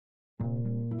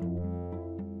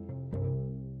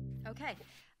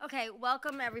Hi. Okay,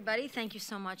 welcome everybody. Thank you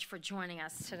so much for joining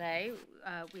us today.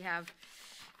 We have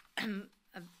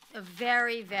a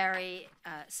very, very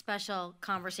special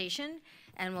conversation,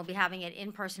 and we'll be having it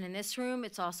in person in this room.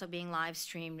 It's also being live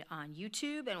streamed on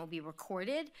YouTube and will be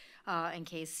recorded in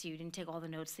case you didn't take all the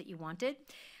notes that you wanted.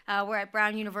 We're at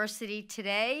Brown University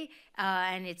today,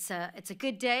 and it's a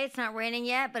good day. It's not raining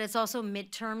yet, but it's also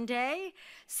midterm day.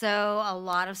 So a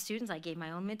lot of students, I gave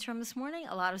my own midterm this morning,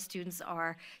 a lot of students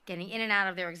are getting in and out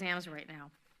of their exams right now.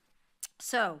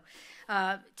 So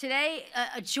today,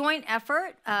 a joint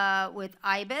effort with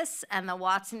IBIS and the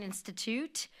Watson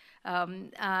Institute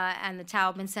and the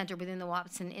Taubman Center within the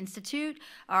Watson Institute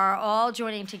are all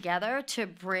joining together to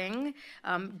bring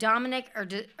Dominic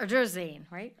Erdozain,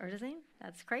 right? Erdozain?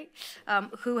 That's great.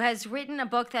 Who has written a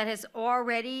book that has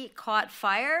already caught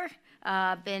fire,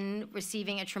 been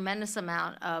receiving a tremendous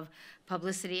amount of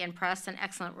publicity and press and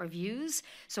excellent reviews.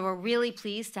 So we're really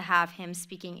pleased to have him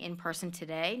speaking in person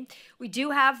today. We do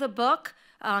have the book,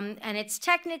 and it's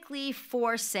technically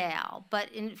for sale,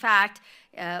 but in fact,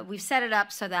 we've set it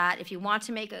up so that if you want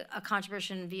to make a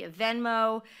contribution via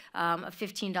Venmo, a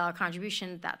 $15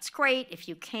 contribution, that's great. If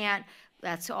you can't,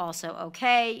 that's also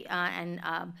okay.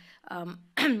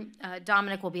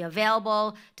 Dominic will be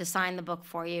available to sign the book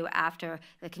for you after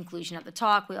the conclusion of the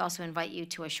talk. We also invite you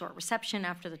to a short reception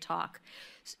after the talk.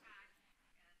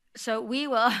 So we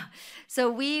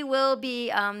will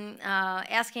be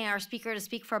asking our speaker to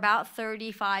speak for about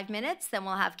 35 minutes. Then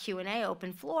we'll have Q&A,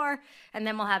 open floor, and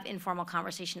then we'll have informal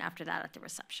conversation after that at the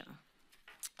reception.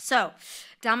 So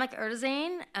Dominic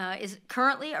Erdozain is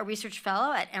currently a research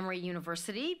fellow at Emory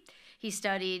University. He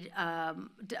studied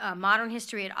modern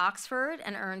history at Oxford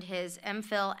and earned his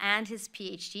MPhil and his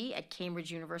PhD at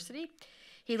Cambridge University.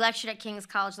 He lectured at King's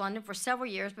College London for several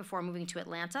years before moving to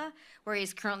Atlanta, where he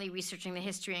is currently researching the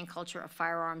history and culture of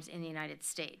firearms in the United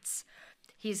States.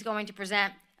 He's going to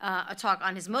present a talk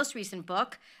on his most recent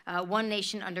book, One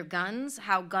Nation Under Guns,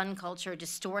 How Gun Culture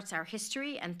Distorts Our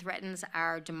History and Threatens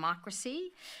Our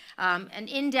Democracy. An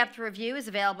in-depth review is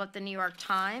available at the New York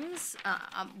Times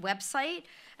website.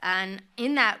 And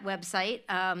in that website,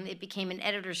 it became an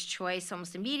editor's choice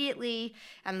almost immediately,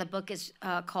 and the book is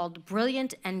called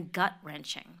Brilliant and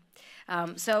Gut-Wrenching.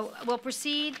 So we'll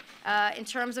proceed in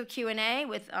terms of Q&A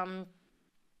with, and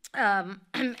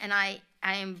I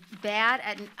am bad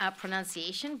at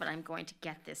pronunciation, but I'm going to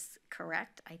get this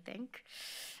correct, I think.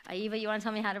 Ieva, you want to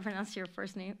tell me how to pronounce your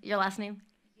first name, your last name?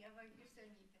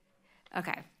 Jusionyte.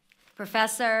 Okay.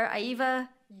 Professor Ieva?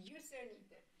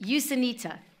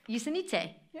 Jusionyte.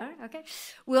 Jusionyte. Yeah. Right, okay.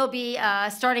 We'll be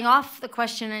starting off the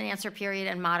question and answer period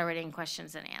and moderating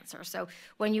questions and answers. So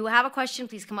when you have a question,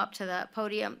 please come up to the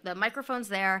podium. The microphone's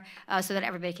there so that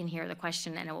everybody can hear the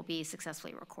question, and it will be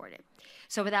successfully recorded.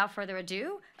 So without further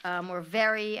ado, we're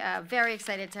very, very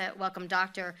excited to welcome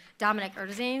Dr. Dominic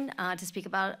Erdozain to speak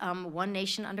about One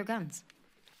Nation Under Guns.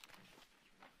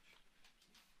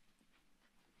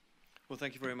 Well,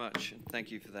 thank you very much. And thank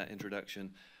you for that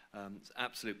introduction. It's an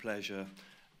absolute pleasure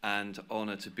and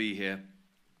honor to be here.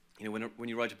 You know, when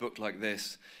you write a book like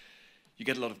this, you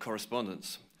get a lot of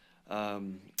correspondence.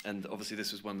 And obviously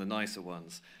this was one of the nicer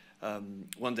ones.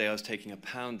 One day I was taking a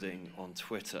pounding on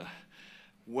Twitter,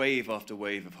 wave after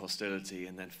wave of hostility,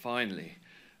 and then finally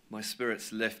my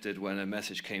spirits lifted when a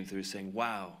message came through saying,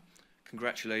 wow,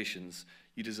 congratulations,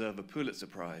 you deserve a Pulitzer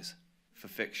Prize for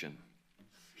fiction.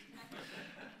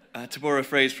 To borrow a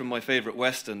phrase from my favorite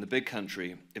Western, The Big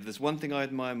Country, if there's one thing I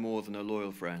admire more than a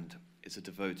loyal friend, it's a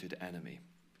devoted enemy.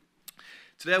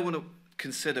 Today I want to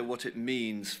consider what it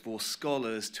means for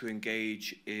scholars to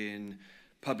engage in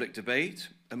public debate,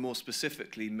 and more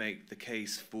specifically make the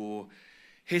case for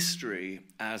history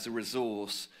as a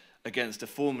resource against a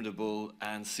formidable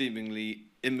and seemingly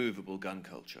immovable gun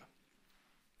culture.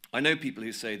 I know people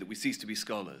who say that we cease to be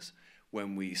scholars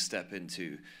when we step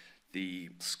into the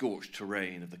scorched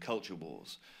terrain of the culture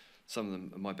wars. Some of them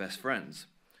are my best friends.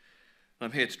 And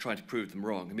I'm here to try to prove them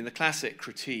wrong. I mean, the classic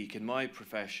critique in my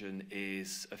profession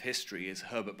of history is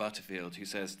Herbert Butterfield, who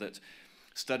says that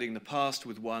studying the past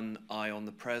with one eye on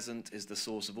the present is the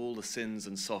source of all the sins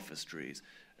and sophistries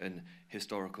in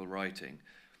historical writing.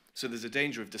 So there's a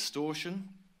danger of distortion,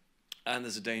 and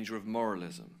there's a danger of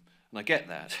moralism. And I get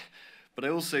that. But I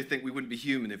also think we wouldn't be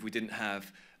human if we didn't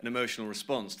have an emotional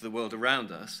response to the world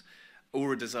around us,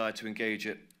 or a desire to engage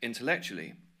it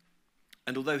intellectually.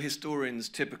 And although historians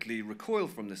typically recoil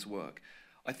from this work,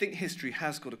 I think history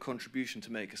has got a contribution to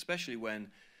make, especially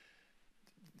when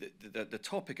the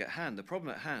topic at hand, the problem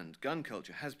at hand, gun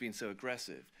culture, has been so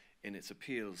aggressive in its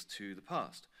appeals to the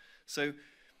past. So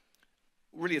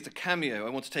really as a cameo, I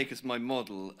want to take as my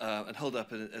model and hold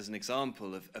up as an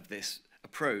example of this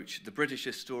approach, the British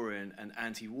historian and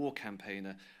anti-war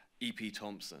campaigner E.P.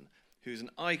 Thompson, who's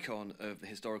an icon of the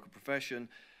historical profession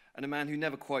and a man who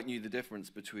never quite knew the difference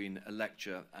between a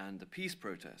lecture and a peace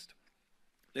protest.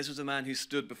 This was a man who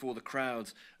stood before the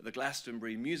crowds at the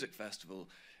Glastonbury Music Festival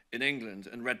in England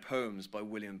and read poems by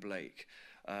William Blake,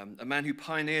 a man who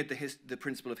pioneered the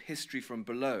principle of history from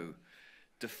below,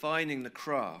 defining the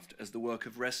craft as the work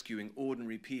of rescuing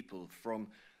ordinary people from,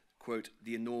 quote,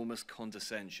 the enormous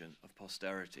condescension of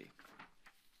posterity.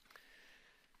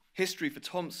 History for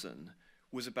Thompson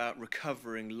was about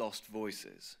recovering lost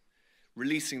voices,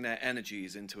 releasing their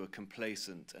energies into a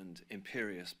complacent and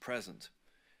imperious present.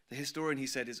 The historian, he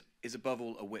said, is above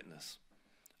all a witness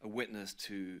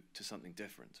to something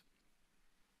different.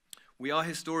 We are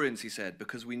historians, he said,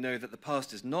 because we know that the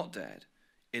past is not dead,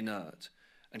 inert,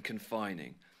 and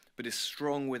confining, but is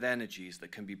strong with energies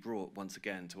that can be brought once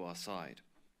again to our side.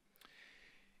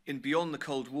 In Beyond the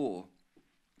Cold War,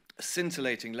 a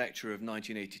scintillating lecture of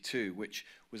 1982, which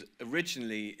was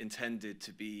originally intended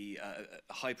to be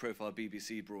a high-profile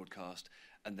BBC broadcast,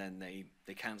 and then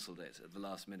they cancelled it at the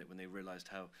last minute when they realized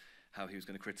how he was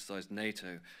going to criticize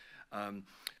NATO.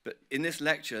 But in this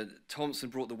lecture, Thompson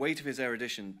brought the weight of his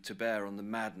erudition to bear on the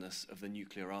madness of the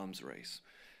nuclear arms race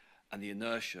and the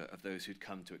inertia of those who'd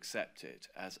come to accept it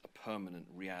as a permanent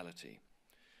reality.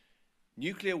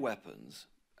 Nuclear weapons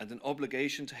and an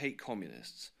obligation to hate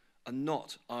communists are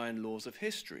not iron laws of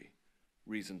history,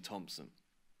 reasoned Thompson.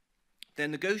 They're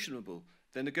negotiable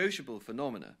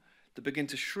phenomena that begin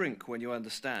to shrink when you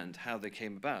understand how they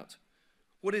came about.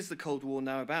 What is the Cold War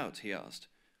now about, he asked.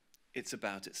 It's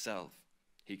about itself,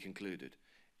 he concluded.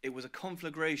 It was a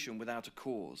conflagration without a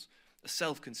cause, a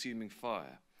self-consuming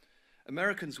fire.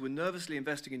 Americans were nervously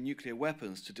investing in nuclear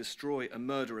weapons to destroy a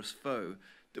murderous foe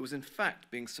that was in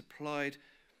fact being supplied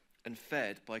and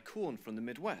fed by corn from the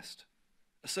Midwest,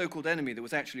 a so-called enemy that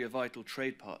was actually a vital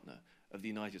trade partner of the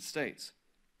United States.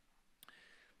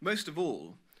 Most of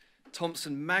all,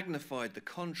 Thompson magnified the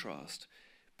contrast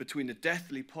between the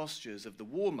deathly postures of the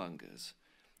warmongers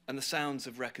and the sounds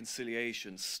of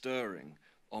reconciliation stirring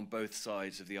on both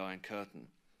sides of the Iron Curtain.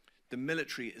 The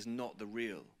military is not the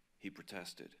real, he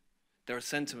protested. There are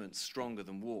sentiments stronger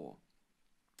than war.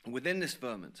 And within this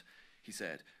ferment, he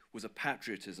said, was a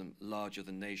patriotism larger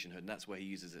than nationhood. And that's where he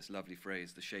uses this lovely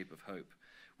phrase, the shape of hope.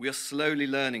 We are slowly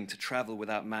learning to travel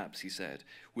without maps, he said.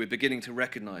 We're beginning to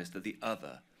recognize that the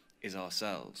other is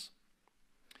ourselves.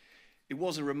 It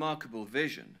was a remarkable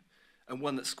vision, and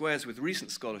one that squares with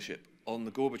recent scholarship on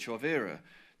the Gorbachev era,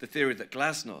 the theory that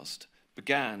glasnost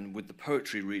began with the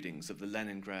poetry readings of the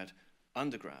Leningrad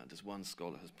underground, as one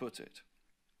scholar has put it.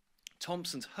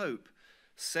 Thompson's hope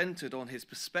centered on his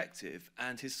perspective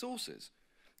and his sources,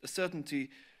 a certainty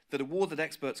that a war that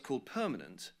experts call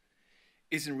permanent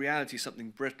is in reality something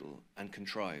brittle and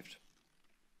contrived.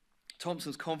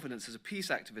 Thompson's confidence as a peace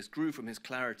activist grew from his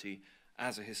clarity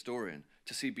as a historian,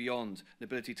 to see beyond, an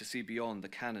ability to see beyond the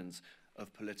canons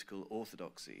of political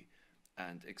orthodoxy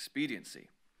and expediency,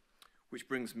 which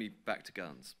brings me back to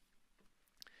guns.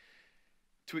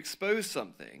 To expose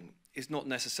something is not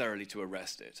necessarily to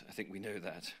arrest it. I think we know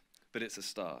that, but it's a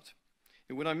start.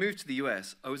 And when I moved to the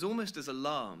US, I was almost as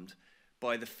alarmed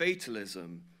by the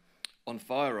fatalism on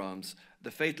firearms,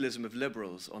 the fatalism of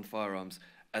liberals on firearms,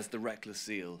 as the reckless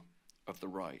zeal of the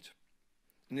right.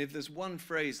 And if there's one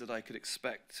phrase that I could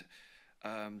expect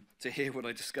to hear when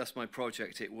I discussed my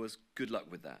project, it was good luck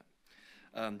with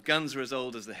that. Guns are as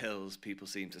old as the hills, people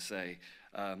seem to say,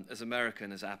 as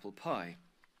American as apple pie.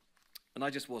 And I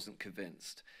just wasn't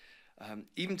convinced.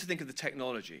 Even to think of the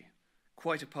technology,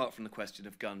 quite apart from the question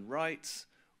of gun rights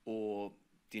or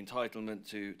the entitlement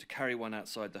to carry one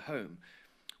outside the home,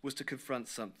 was to confront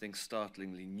something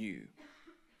startlingly new.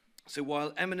 So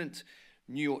while eminent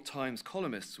New York Times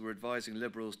columnists were advising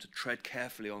liberals to tread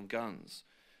carefully on guns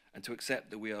and to accept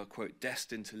that we are, quote,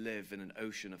 destined to live in an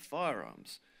ocean of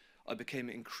firearms, I became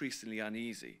increasingly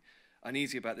uneasy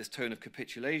about this tone of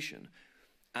capitulation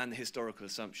and the historical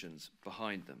assumptions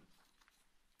behind them.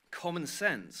 Common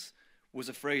sense was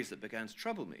a phrase that began to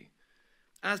trouble me,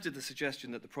 as did the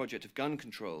suggestion that the project of gun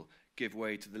control give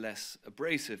way to the less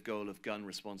abrasive goal of gun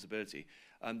responsibility.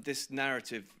 This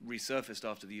narrative resurfaced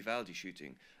after the Uvalde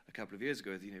shooting a couple of years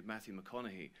ago. Matthew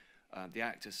McConaughey, the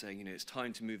actor, saying, it's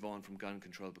time to move on from gun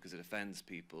control because it offends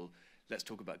people. Let's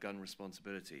talk about gun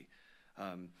responsibility.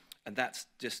 And that's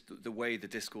just the way the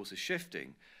discourse is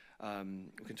shifting.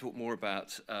 We can talk more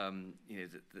about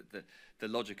the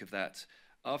logic of that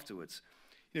afterwards.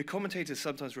 Commentators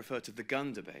sometimes refer to the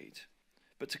gun debate,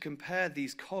 but to compare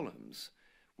these columns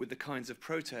with the kinds of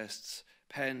protests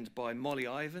penned by Molly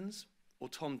Ivins or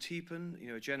Tom Teepen,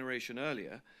 a generation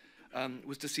earlier,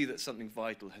 was to see that something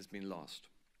vital has been lost.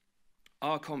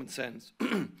 Our common sense,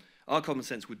 our common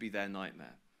sense would be their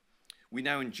nightmare. We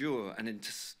now endure and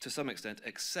to some extent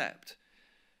accept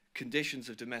conditions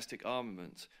of domestic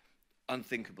armament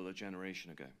unthinkable a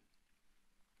generation ago.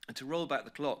 And to roll back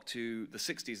the clock to the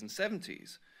 60s and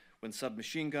 70s, when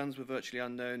submachine guns were virtually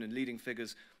unknown and leading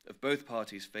figures of both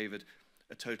parties favored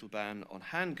a total ban on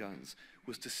handguns,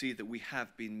 was to see that we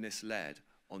have been misled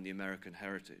on the American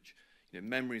heritage.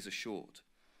 Memories are short.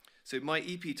 So my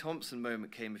E.P. Thompson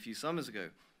moment came a few summers ago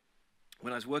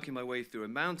when I was working my way through a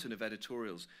mountain of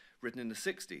editorials written in the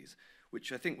 60s,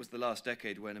 which I think was the last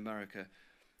decade when America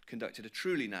conducted a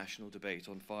truly national debate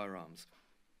on firearms.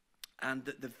 And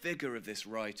the vigor of this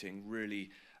writing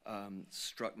really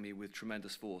struck me with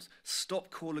tremendous force. Stop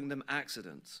calling them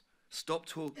accidents. Stop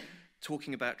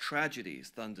talking about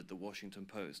tragedies, thundered the Washington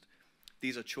Post.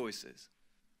 These are choices,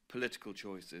 political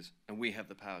choices, and we have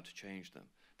the power to change them.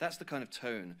 That's the kind of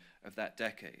tone of that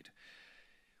decade.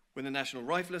 When the National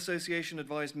Rifle Association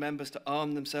advised members to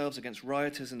arm themselves against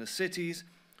rioters in the cities,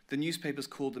 the newspapers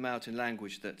called them out in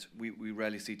language that we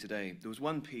rarely see today. There was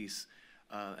one piece,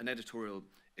 an editorial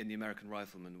in the American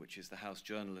Rifleman, which is the house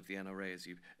journal of the NRA,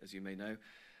 as you may know,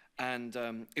 and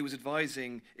it was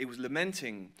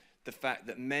lamenting the fact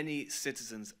that many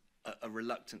citizens are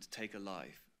reluctant to take a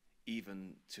life,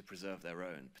 even to preserve their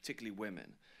own, particularly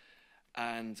women.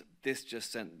 And this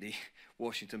just sent the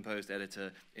Washington Post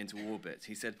editor into orbit.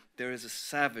 He said, there is a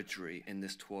savagery in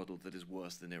this twaddle that is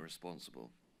worse than irresponsible.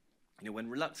 When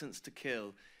reluctance to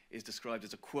kill is described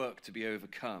as a quirk to be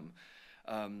overcome,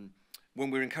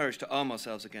 when we're encouraged to arm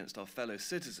ourselves against our fellow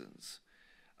citizens,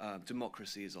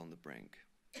 democracy is on the brink.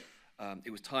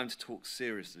 It was time to talk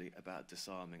seriously about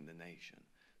disarming the nation.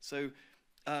 So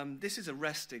this is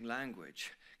arresting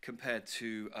language compared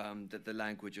to the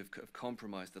language of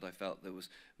compromise that I felt that was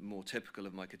more typical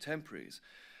of my contemporaries.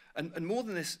 And more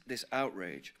than this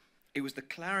outrage, it was the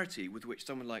clarity with which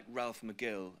someone like Ralph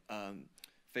McGill,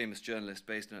 famous journalist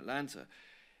based in Atlanta,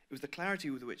 it was the clarity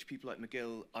with which people like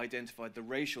McGill identified the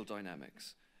racial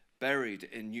dynamics buried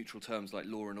in neutral terms like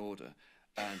law and order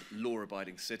and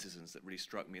law-abiding citizens that really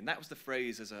struck me. And that was the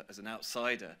phrase as an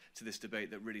outsider to this debate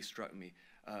that really struck me,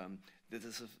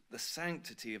 the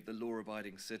sanctity of the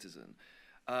law-abiding citizen.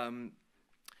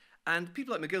 And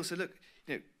people like McGill said, look,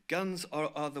 guns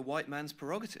are the white man's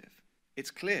prerogative.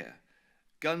 It's clear.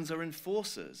 Guns are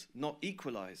enforcers, not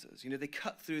equalizers. They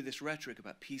cut through this rhetoric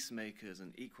about peacemakers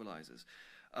and equalizers.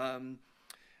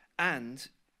 And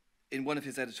in one of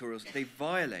his editorials, they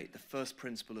violate the first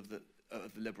principle of the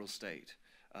liberal state,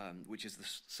 which is the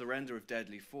surrender of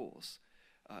deadly force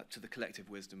to the collective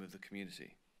wisdom of the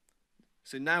community.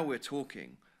 So now we're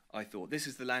talking, I thought, this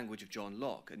is the language of John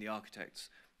Locke and the architects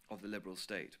of the liberal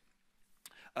state.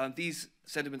 These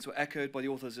sentiments were echoed by the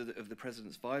authors of the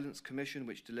President's Violence Commission,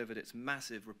 which delivered its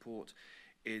massive report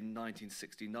in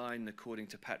 1969, according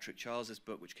to Patrick Charles's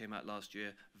book, which came out last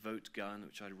year, Vote Gun,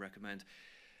 which I'd recommend.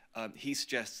 He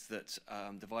suggests that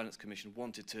the Violence Commission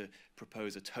wanted to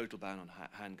propose a total ban on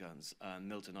handguns.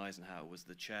 Milton Eisenhower was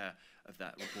the chair of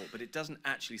that report, but it doesn't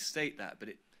actually state that, but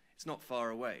it's not far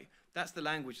away. That's the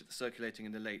language that's circulating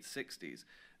in the late 60s,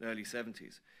 early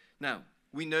 70s. Now,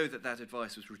 we know that that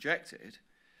advice was rejected,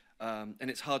 and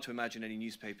it's hard to imagine any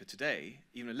newspaper today,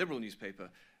 even a liberal newspaper,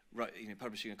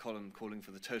 publishing a column calling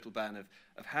for the total ban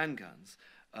of handguns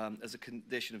as a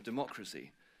condition of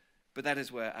democracy. But that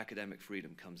is where academic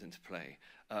freedom comes into play,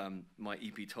 my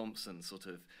E.P. Thompson sort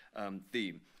of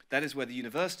theme. That is where the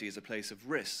university as a place of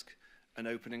risk and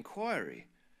open inquiry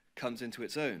comes into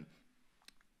its own.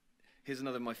 Here's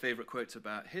another of my favorite quotes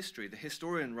about history. The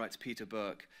historian, writes Peter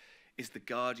Burke, is the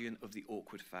guardian of the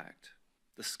awkward fact,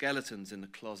 the skeletons in the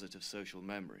closet of social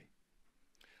memory.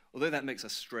 Although that makes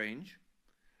us strange,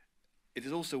 it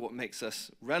is also what makes us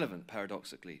relevant,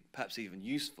 paradoxically, perhaps even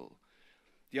useful.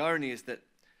 The irony is that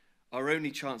our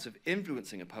only chance of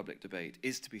influencing a public debate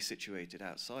is to be situated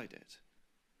outside it.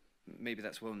 Maybe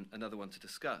that's another one to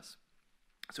discuss.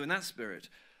 So in that spirit,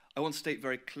 I want to state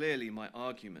very clearly my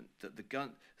argument that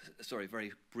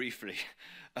very briefly,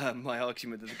 my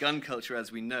argument that the gun culture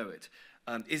as we know it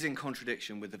is in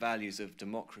contradiction with the values of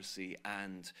democracy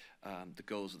and the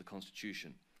goals of the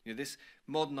Constitution. This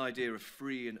modern idea of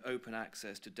free and open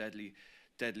access to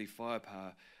deadly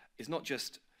firepower is not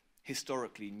just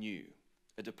historically new,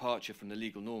 a departure from the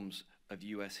legal norms of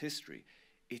US history.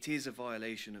 It is a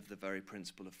violation of the very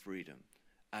principle of freedom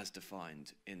as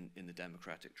defined in the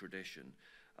democratic tradition.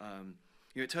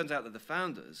 It turns out that the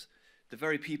founders, the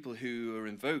very people who are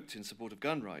invoked in support of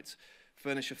gun rights,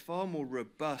 furnish a far more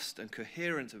robust and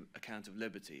coherent account of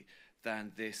liberty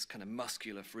than this kind of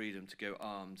muscular freedom to go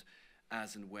armed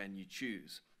as and when you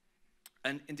choose.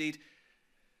 And indeed,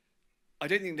 I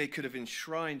don't think they could have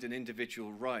enshrined an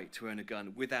individual right to own a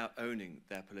gun without owning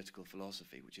their political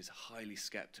philosophy, which is highly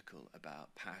skeptical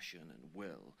about passion and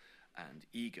will and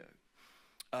ego.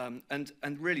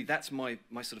 And really, that's my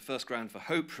sort of first ground for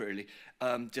hope, really,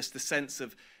 just the sense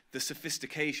of the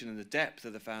sophistication and the depth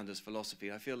of the founders'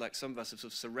 philosophy. I feel like some of us have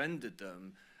sort of surrendered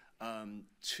them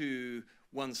to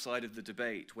one side of the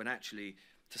debate, when actually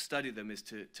to study them is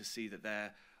to see that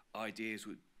their ideas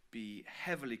would be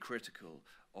heavily critical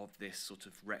of this sort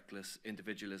of reckless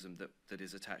individualism that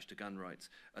is attached to gun rights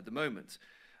at the moment.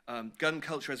 Gun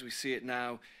culture, as we see it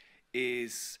now,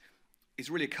 is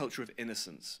really a culture of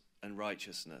innocence and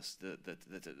righteousness,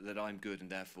 that I'm good and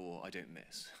therefore I don't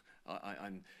miss.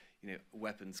 I'm,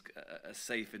 weapons are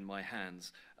safe in my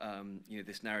hands.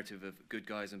 This narrative of good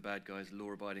guys and bad guys,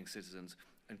 law-abiding citizens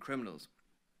and criminals.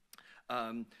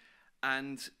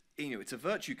 It's a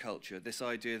virtue culture, this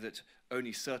idea that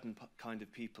only certain kind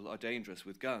of people are dangerous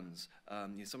with guns.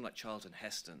 Someone like Charlton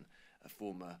Heston, a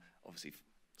former, obviously,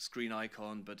 screen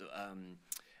icon, but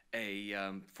a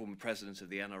former president of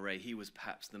the NRA, he was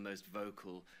perhaps the most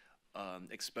vocal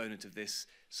exponent of this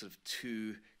sort of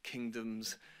two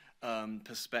kingdoms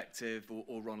perspective,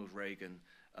 or Ronald Reagan,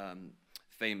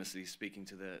 famously speaking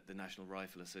to the National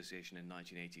Rifle Association in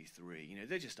 1983.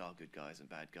 There just are good guys and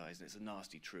bad guys, and it's a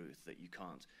nasty truth that you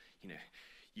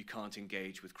can't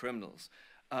engage with criminals.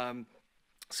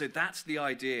 So that's the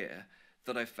idea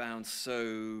that I found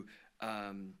so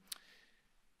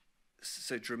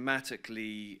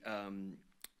dramatically,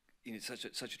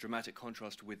 such a dramatic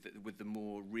contrast with the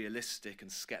more realistic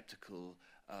and skeptical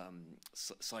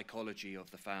psychology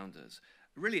of the founders.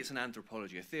 Really, it's an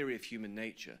anthropology, a theory of human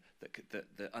nature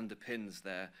that underpins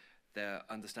their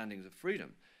understandings of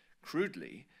freedom.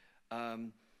 Crudely,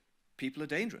 people are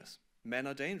dangerous. Men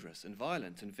are dangerous and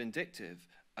violent and vindictive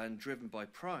and driven by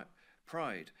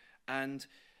pride. And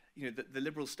the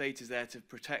liberal state is there to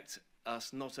protect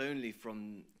us not only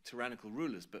from tyrannical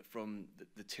rulers, but from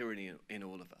the tyranny in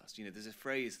all of us. There's a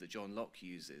phrase that John Locke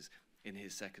uses in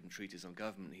his second treatise on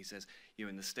government. He says,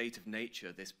 in the state of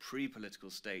nature, this pre-political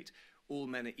state, all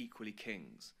men are equally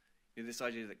kings. This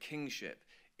idea that kingship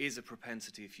is a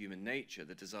propensity of human nature,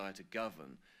 the desire to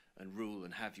govern and rule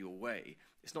and have your way.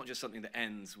 It's not just something that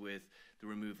ends with the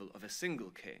removal of a single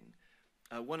king.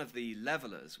 One of the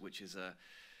Levelers, which is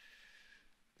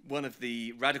one of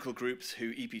the radical groups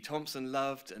who E.P. Thompson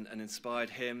loved and inspired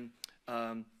him,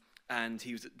 and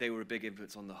they were a big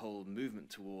influence on the whole movement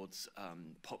towards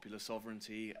popular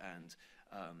sovereignty and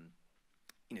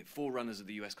forerunners of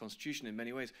the US Constitution in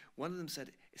many ways. One of them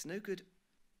said, it's no good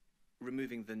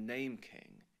removing the name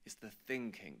king, it's the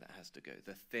thing king that has to go,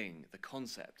 the thing, the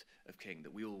concept of king,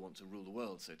 that we all want to rule the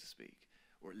world, so to speak,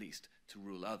 or at least to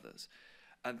rule others.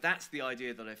 And that's the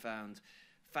idea that I found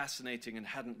fascinating and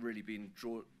hadn't really been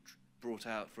brought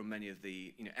out from many of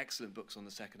the excellent books on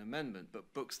the Second Amendment,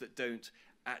 but books that don't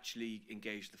actually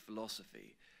engage the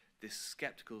philosophy, this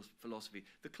skeptical philosophy.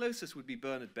 The closest would be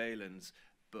Bernard Bailyn's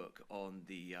book on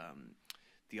the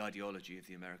ideology of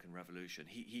the American Revolution.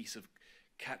 He sort of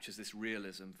captures this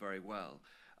realism very well.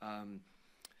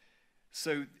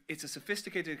 So it's a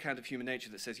sophisticated account of human nature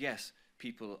that says, yes,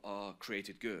 people are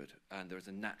created good, and there is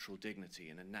a natural dignity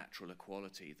and a natural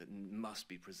equality that must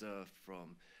be preserved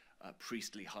from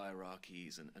priestly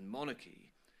hierarchies and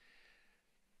monarchy.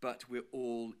 But we're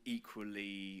all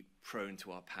equally prone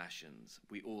to our passions.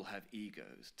 We all have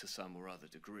egos to some or other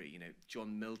degree.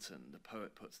 John Milton, the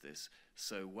poet, puts this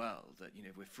so well, that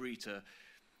we're free to,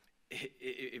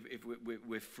 if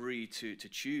we're free to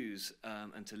choose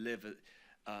and to live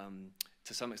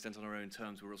to some extent on our own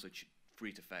terms, we're also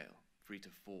free to fail, free to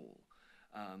fall.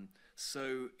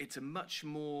 So it's a much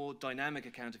more dynamic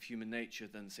account of human nature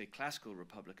than, say, classical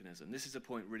republicanism. This is a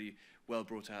point really well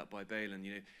brought out by Bailyn.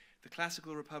 The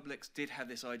classical republics did have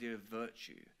this idea of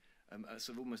virtue, a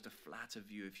sort of almost a flatter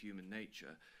view of human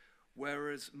nature,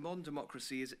 whereas modern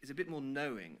democracy is a bit more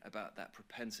knowing about that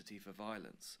propensity for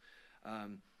violence.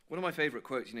 One of my favorite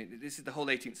quotes, this is the whole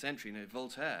 18th century,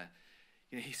 Voltaire,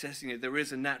 he says, there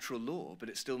is a natural law, but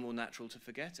it's still more natural to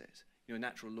forget it, a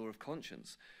natural law of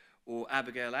conscience. Or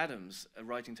Abigail Adams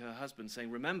writing to her husband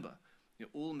saying, remember,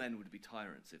 all men would be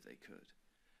tyrants if they could.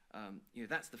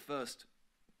 That's the first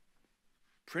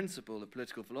principle of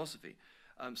political philosophy.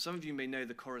 Some of you may know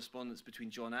the correspondence between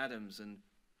John Adams and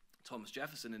Thomas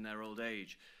Jefferson in their old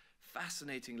age.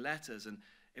 Fascinating letters, and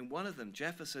in one of them,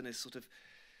 Jefferson is sort of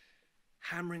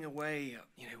hammering away,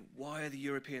 why are the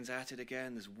Europeans at it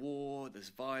again? There's war, there's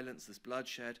violence, there's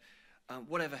bloodshed.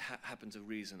 whatever happened to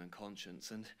reason and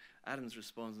conscience? And Adams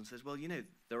responds and says, well, you know,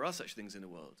 there are such things in the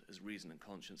world as reason and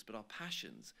conscience, but our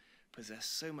passions possess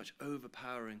so much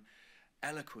overpowering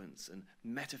eloquence and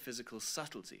metaphysical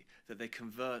subtlety that they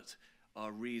convert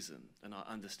our reason and our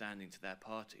understanding to their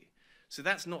party. So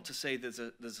that's not to say there's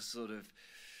a sort of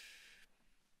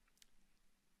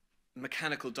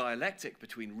mechanical dialectic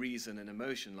between reason and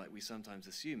emotion like we sometimes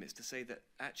assume. It's to say that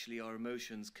actually our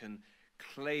emotions can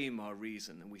claim our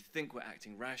reason and we think we're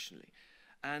acting rationally.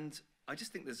 And I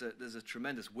just think there's a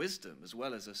tremendous wisdom as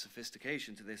well as a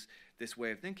sophistication to this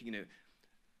way of thinking. You know,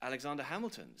 Alexander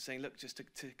Hamilton saying, look, just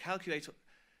to calculate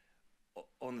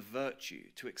on virtue,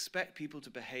 to expect people to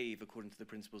behave according to the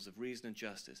principles of reason and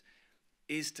justice,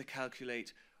 is to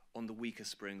calculate on the weaker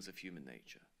springs of human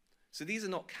nature. So these are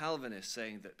not Calvinists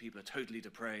saying that people are totally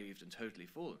depraved and totally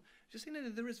fallen. Just saying, no,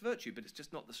 there is virtue, but it's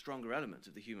just not the stronger element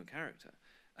of the human character.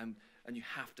 And you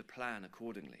have to plan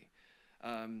accordingly.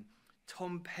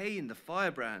 Tom Paine, the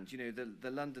firebrand, you know,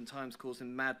 the London Times calls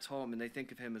him Mad Tom, and they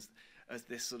think of him as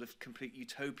this sort of complete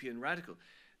utopian radical.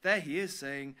 There he is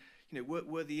saying, you know,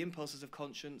 were the impulses of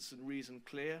conscience and reason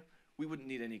clear, we wouldn't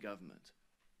need any government.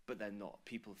 But they're not.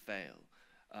 People fail.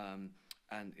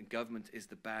 And government is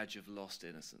the badge of lost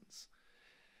innocence.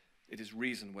 It is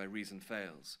reason where reason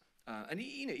fails. And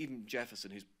you know, even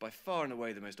Jefferson, who's by far and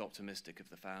away the most optimistic of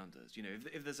the founders, you know,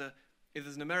 if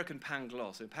there's an American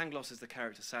Pangloss, and Pangloss is the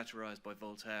character satirized by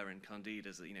Voltaire and Candide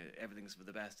as, you know, everything's for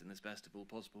the best in this best of all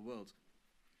possible worlds.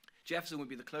 Jefferson would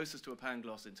be the closest to a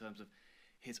Pangloss in terms of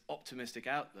his optimistic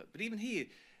outlook. But even he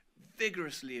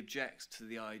vigorously objects to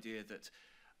the idea that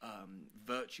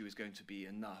virtue is going to be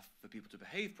enough for people to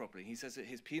behave properly. He says that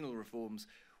his penal reforms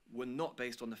were not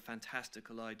based on the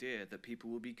fantastical idea that people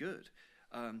will be good.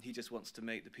 He just wants to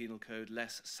make the penal code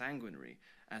less sanguinary,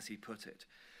 as he put it.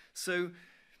 So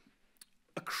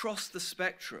across the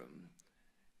spectrum,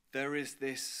 there is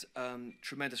this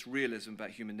tremendous realism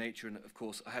about human nature. And of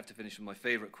course, I have to finish with my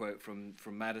favorite quote from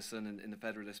Madison in the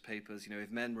Federalist Papers. You know,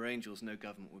 if men were angels, no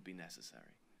government would be necessary.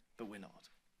 But we're not.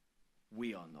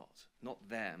 We are not. Not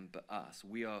them, but us.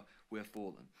 We're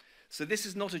fallen. So this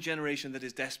is not a generation that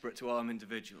is desperate to arm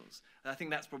individuals. And I think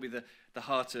that's probably the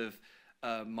heart of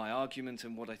my argument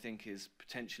and what I think is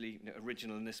potentially, you know,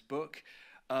 original in this book.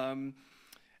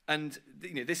 And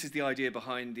you know, this is the idea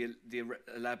behind the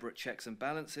elaborate checks and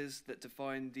balances that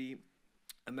define the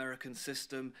American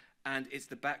system, and it's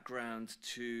the background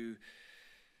to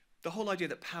the whole idea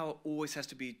that power always has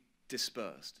to be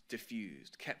dispersed,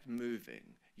 diffused, kept moving.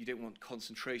 You don't want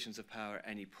concentrations of power at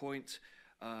any point.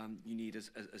 You need, as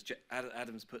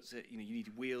Adams puts it, you know, you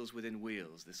need wheels within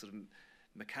wheels, this sort of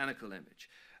mechanical image.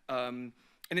 And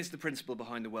it's the principle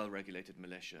behind the well-regulated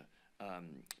militia,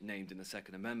 named in the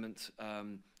Second Amendment.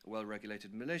 A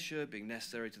well-regulated militia being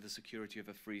necessary to the security of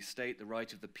a free state, the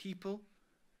right of the people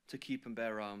to keep and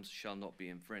bear arms shall not be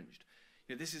infringed.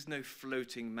 You know, this is no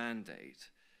floating mandate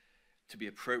to be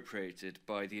appropriated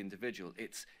by the individual.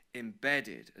 It's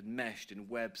embedded and meshed in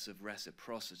webs of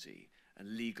reciprocity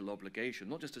and legal obligation,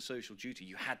 not just a social duty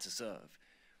you had to serve.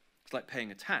 It's like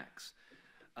paying a tax.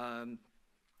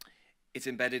 It's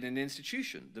embedded in an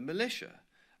institution, the militia.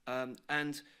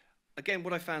 And again,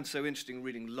 what I found so interesting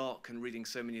reading Locke and reading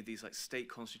so many of these like state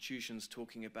constitutions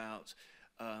talking about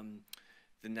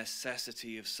the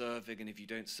necessity of serving, and if you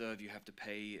don't serve, you have to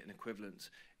pay an equivalent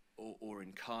or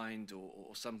in kind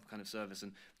or some kind of service,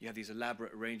 and you have these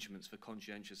elaborate arrangements for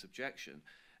conscientious objection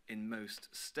in most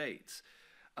states.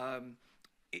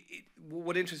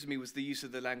 What interested me was the use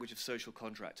of the language of social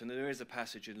contract, and there is a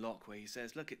passage in Locke where he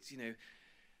says, look, it's, you know,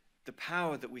 the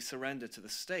power that we surrender to the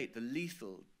state, the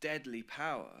lethal, deadly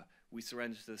power we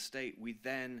surrender to the state, we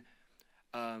then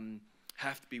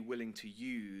have to be willing to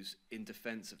use in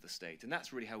defense of the state. And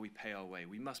that's really how we pay our way.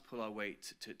 We must pull our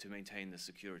weight to maintain the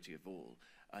security of all.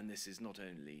 And this is not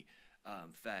only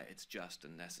fair, it's just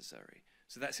and necessary.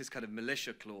 So that's his kind of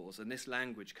militia clause, and this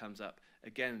language comes up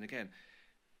again and again.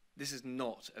 This is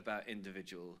not about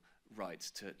individual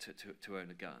rights to own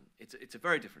a gun. It's a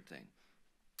very different thing.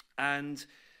 And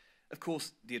of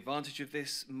course, the advantage of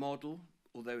this model,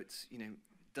 although it's, you know,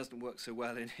 doesn't work so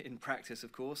well in practice,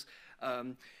 of course,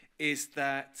 is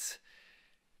that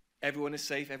everyone is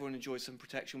safe, everyone enjoys some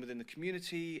protection within the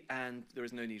community, and there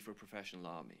is no need for a professional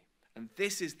army. And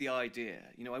this is the idea.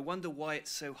 You know, I wonder why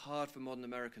it's so hard for modern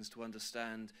Americans to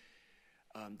understand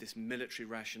this military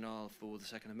rationale for the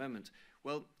Second Amendment.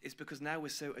 Well, it's because now we're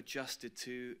so adjusted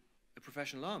to a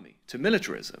professional army, to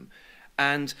militarism.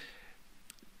 And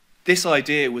this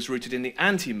idea was rooted in the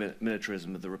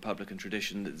anti-militarism of the Republican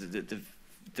tradition,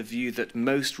 the view that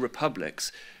most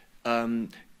republics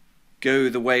go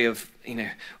the way of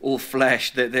all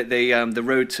flesh. The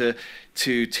road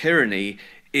to tyranny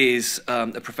is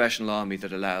a professional army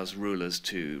that allows rulers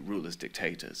to rule as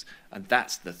dictators, and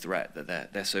that's the threat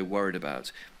that they're so worried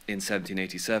about in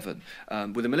 1787.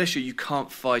 With a militia, you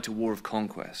can't fight a war of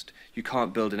conquest. You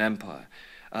can't build an empire.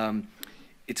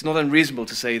 It's not unreasonable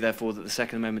to say, therefore, that the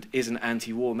Second Amendment is an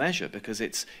anti-war measure, because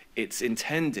it's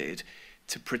intended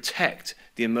to protect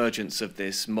the emergence of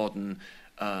this modern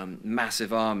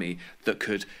massive army that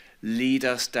could lead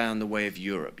us down the way of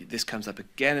Europe. This comes up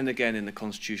again and again in the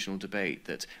constitutional debate,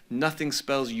 that nothing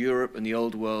spells Europe and the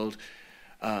old world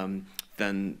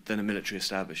than a military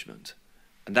establishment.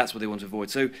 And that's what they want to avoid.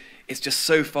 So it's just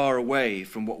so far away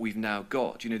from what we've now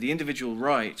got. The individual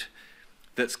right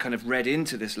that's kind of read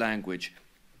into this language,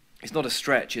 it's not a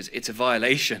stretch, it's a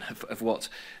violation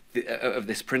of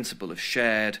this principle of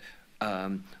shared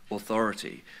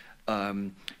authority.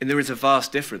 And there is a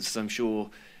vast difference, as I'm sure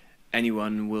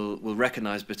anyone will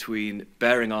recognize, between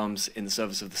bearing arms in the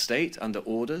service of the state under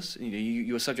orders.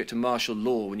 You were subject to martial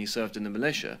law when you served in the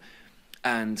militia,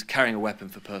 and carrying a weapon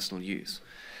for personal use.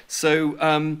 So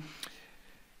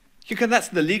that's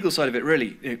the legal side of it,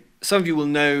 really. Some of you will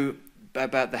know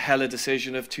about the Heller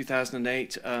decision of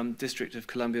 2008, District of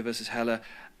Columbia versus Heller,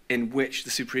 in which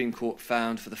the Supreme Court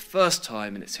found for the first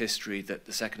time in its history that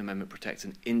the Second Amendment protects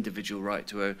an individual right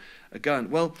to own a gun.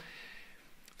 Well,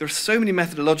 there are so many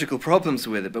methodological problems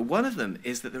with it, but one of them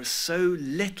is that there is so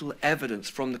little evidence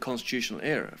from the constitutional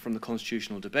era, from the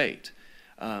constitutional debate.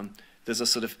 There's a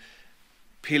sort of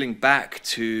peeling back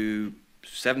to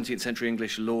 17th century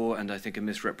English law, and I think a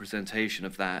misrepresentation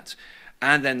of that.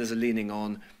 And then there's a leaning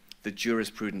on the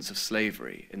jurisprudence of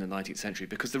slavery in the 19th century,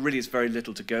 because there really is very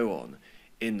little to go on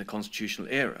in the constitutional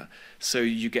era. So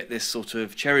you get this sort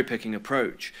of cherry-picking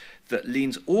approach that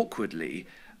leans awkwardly,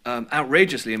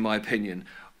 outrageously in my opinion,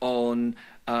 on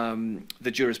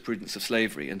the jurisprudence of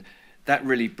slavery. And that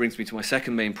really brings me to my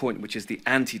second main point, which is the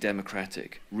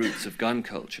anti-democratic roots of gun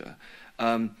culture.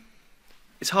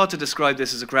 It's hard to describe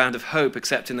this as a ground of hope,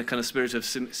 except in the kind of spirit of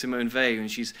Simone Weil, when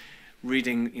she's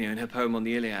reading, in her poem on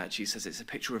the Iliad, she says it's a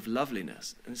picture of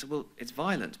loveliness. And so, well, it's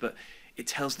violent, but it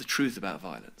tells the truth about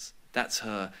violence. That's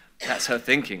her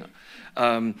thinking.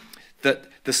 That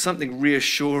there's something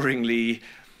reassuringly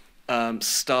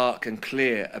stark and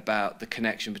clear about the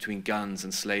connection between guns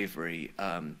and slavery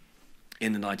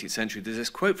in the 19th century. There's this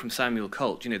quote from Samuel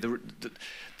Colt. The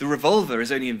revolver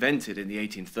is only invented in the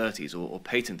 1830s or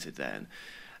patented then.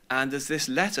 And there's this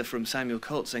letter from Samuel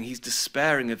Colt saying he's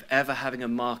despairing of ever having a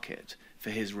market for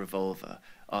his revolver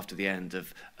after the end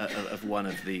of one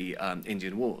of the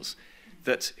Indian Wars.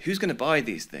 That who's going to buy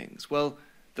these things? Well,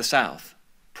 the South,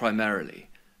 primarily.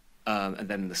 And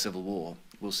then in the Civil War,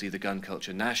 we'll see the gun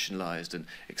culture nationalized and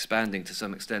expanding to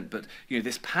some extent. But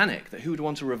this panic that who would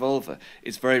want a revolver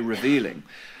is very revealing.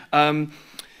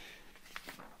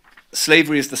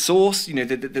 Slavery is the source.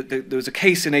 There was a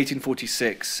case in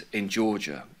 1846 in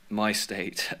Georgia, my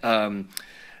state, Nunn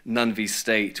v.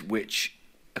 State, which,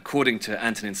 according to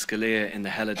Antonin Scalia in the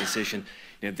Heller decision,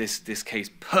 this case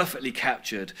perfectly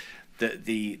captured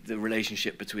the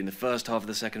relationship between the first half of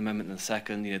the Second Amendment and the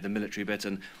second, the military bit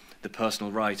and the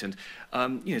personal right. And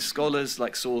scholars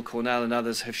like Saul Cornell and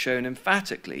others have shown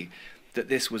emphatically that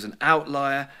this was an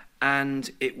outlier,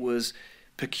 and it was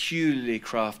peculiarly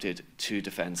crafted to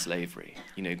defend slavery.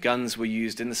 Guns were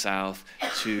used in the South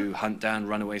to hunt down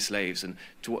runaway slaves. And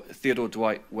Theodore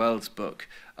Dwight Wells' book,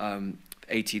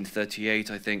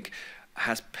 1838, I think,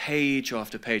 has page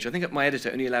after page. I think my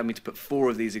editor only allowed me to put 4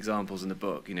 of these examples in the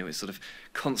book. It's sort of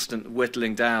constant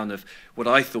whittling down of what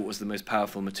I thought was the most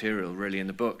powerful material, really, in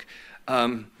the book.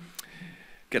 Get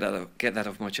that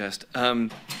off my chest.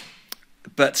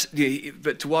 But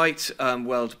Dwight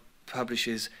Wells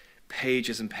publishes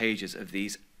pages and pages of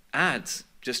these ads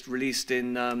just released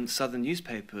in southern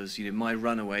newspapers. My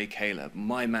runaway Caleb,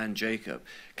 my man Jacob,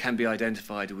 can be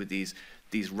identified with these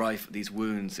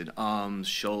wounds in arms,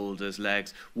 shoulders,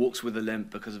 legs, walks with a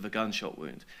limp because of a gunshot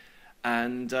wound.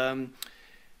 And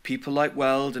people like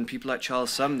Weld and people like Charles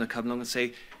Sumner come along and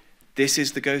say, this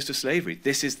is the ghost of slavery,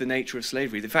 this is the nature of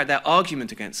slavery. In fact, their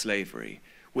argument against slavery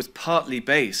was partly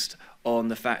based on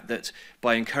the fact that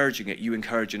by encouraging it, you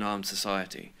encourage an armed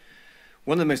society.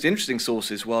 One of the most interesting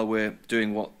sources, while we're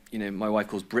doing what my wife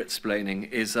calls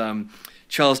Brit-splaining, is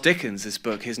Charles Dickens'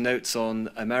 book, his notes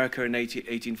on America in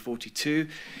 1842.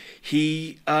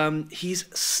 He's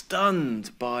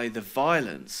stunned by the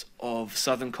violence of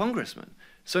Southern congressmen.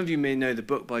 Some of you may know the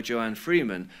book by Joanne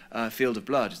Freeman, Field of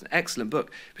Blood. It's an excellent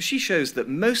book, but she shows that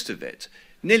most of it,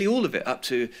 nearly all of it, up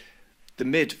to the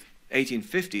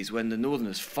mid-1850s, when the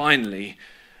Northerners finally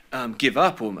give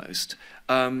up almost,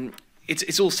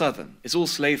 it's all Southern. It's all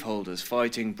slaveholders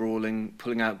fighting, brawling,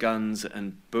 pulling out guns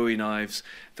and Bowie knives,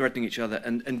 threatening each other.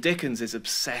 And Dickens is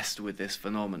obsessed with this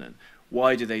phenomenon.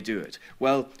 Why do they do it?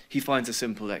 Well, he finds a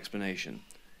simple explanation.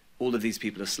 All of these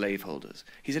people are slaveholders.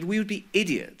 He said, we would be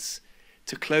idiots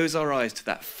to close our eyes to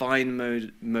that fine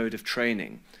mode of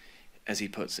training, as he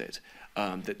puts it,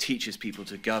 that teaches people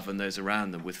to govern those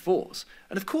around them with force.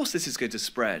 And of course this is going to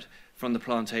spread from the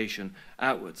plantation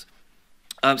outwards.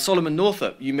 Solomon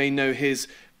Northup, you may know his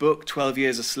book, 12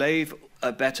 Years a Slave,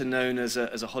 better known as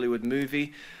a Hollywood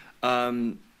movie.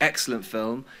 Excellent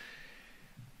film.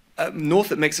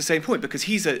 Northup makes the same point because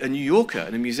he's a New Yorker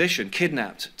and a musician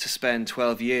kidnapped to spend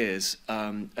 12 years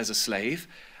as a slave,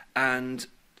 and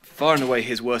far and away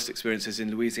his worst experiences in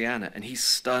Louisiana, and he's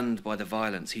stunned by the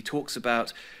violence. He talks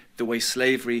about the way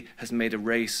slavery has made a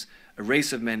race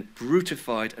of men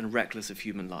brutified and reckless of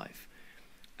human life.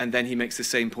 And then he makes the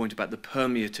same point about the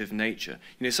permeative nature.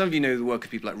 You know, some of you know the work of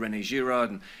people like René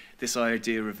Girard and this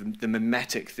idea of the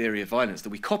mimetic theory of violence, that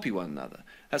we copy one another.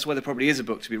 That's why there probably is a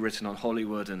book to be written on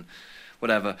Hollywood and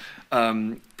whatever.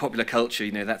 Popular culture,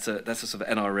 you know, that's a sort of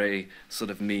NRA sort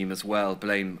of meme as well,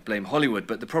 blame Hollywood.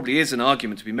 But there probably is an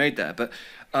argument to be made there. But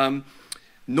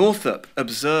Northup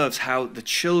observes how the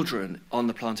children on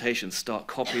the plantation start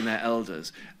copying their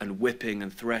elders and whipping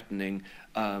and threatening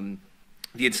the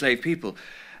enslaved people.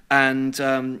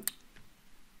 And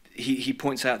he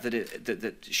points out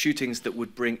that shootings that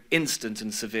would bring instant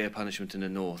and severe punishment in the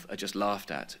North are just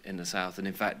laughed at in the South, and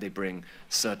in fact they bring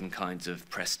certain kinds of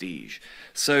prestige.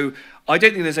 So I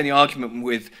don't think there's any argument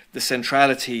with the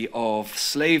centrality of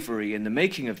slavery in the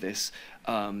making of this,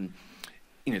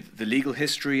 you know, the legal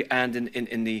history and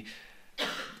in the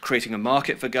creating a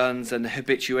market for guns and the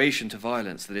habituation to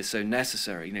violence that is so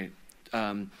necessary. You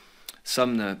know,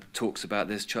 Sumner talks about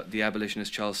this, the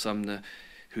abolitionist Charles Sumner,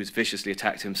 who's viciously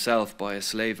attacked himself by a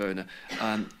slave owner.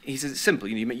 He says it's simple.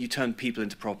 You know, you turn people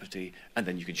into property, and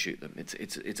then you can shoot them. It's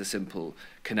a simple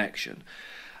connection.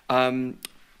 The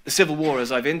Civil War,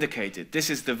 as I've indicated, this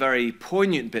is the very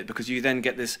poignant bit because you then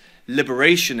get this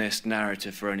liberationist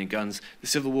narrative for owning guns. The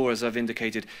Civil War, as I've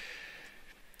indicated,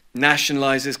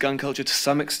 nationalizes gun culture to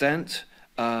some extent.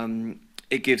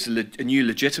 It gives a new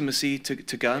legitimacy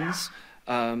to guns.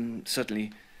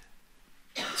 Certainly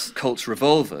Colt's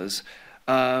revolvers,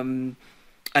 and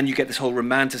you get this whole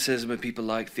romanticism of people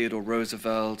like Theodore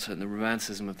Roosevelt and the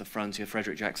romanticism of the frontier,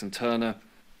 Frederick Jackson Turner,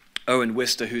 Owen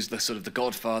Wister, who's the sort of the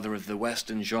godfather of the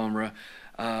Western genre.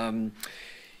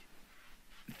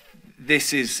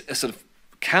 This is a sort of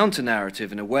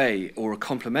counter-narrative in a way, or a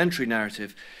complementary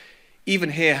narrative.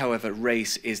 Even here, however,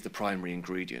 race is the primary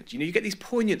ingredient. You know, you get these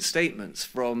poignant statements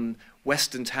from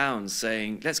Western towns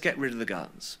saying, let's get rid of the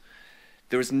guns.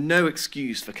 There is no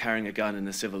excuse for carrying a gun in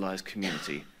a civilized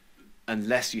community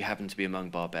unless you happen to be among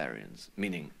barbarians,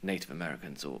 meaning Native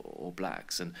Americans or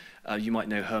blacks. And you might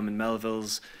know Herman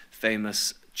Melville's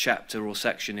famous chapter or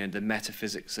section in The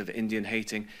Metaphysics of Indian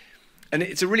Hating. And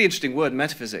it's a really interesting word,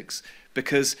 metaphysics,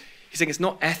 because he's saying it's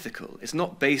not ethical. It's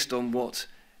not based on what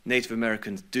Native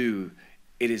Americans do.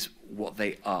 It is what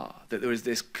they are, that there is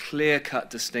this clear-cut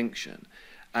distinction.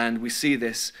 And we see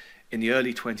this in the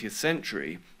early 20th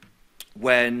century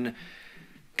when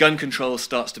gun control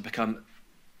starts to become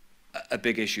a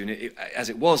big issue, and as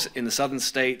it was in the southern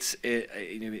states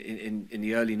in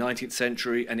the early 19th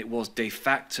century, and it was de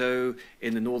facto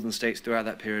in the northern states throughout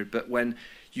that period. But when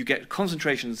you get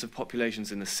concentrations of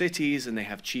populations in the cities and they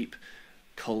have cheap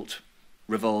Colt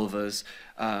revolvers,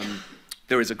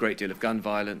 there is a great deal of gun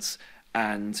violence.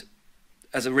 And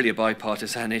as a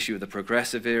bipartisan issue of the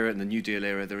Progressive era and the New Deal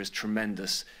era, there is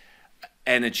tremendous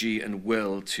energy and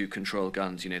will to control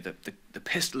guns. You know, the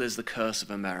pistol is the curse of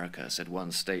America, said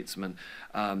one statesman.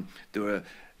 There were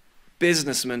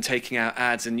businessmen taking out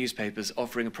ads in newspapers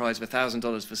offering a prize of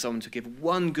 $1,000 for someone to give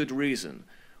one good reason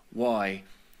why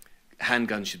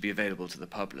handguns should be available to the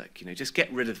public. You know, just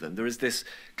get rid of them. There is this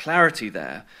clarity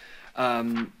there.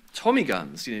 Tommy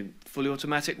guns, you know, fully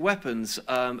automatic weapons,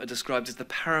 are described as the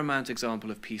paramount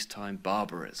example of peacetime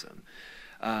barbarism.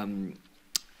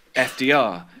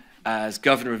 FDR, as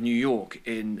governor of New York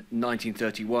in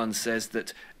 1931, says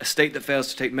that a state that fails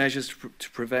to take measures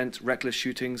to prevent reckless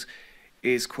shootings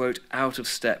is, quote, out of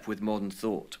step with modern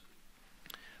thought.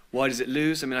 Why does it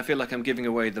lose? I mean, I feel like I'm giving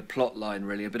away the plot line,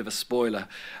 really, a bit of a spoiler.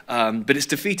 But it's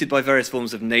defeated by various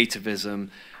forms of nativism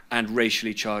and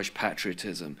racially charged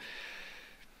patriotism.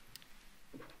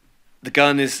 The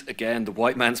gun is, again, the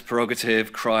white man's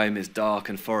prerogative. Crime is dark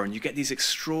and foreign. You get these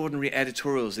extraordinary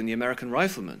editorials in the American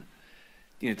Rifleman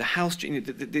the House, the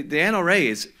NRA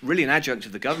is really an adjunct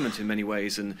of the government in many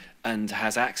ways, and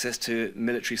has access to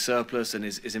military surplus and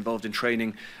is involved in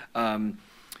training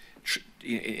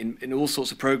in all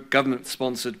sorts of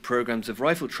government-sponsored programs of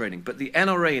rifle training. But the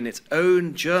NRA in its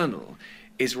own journal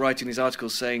is writing these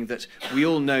articles saying that we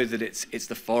all know that it's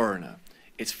the foreigner,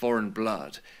 it's foreign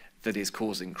blood that is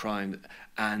causing crime,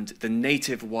 and the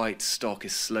native white stock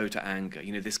is slow to anger.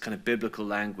 This kind of biblical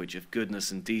language of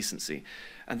goodness and decency.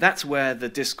 And that's where the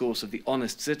discourse of the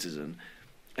honest citizen,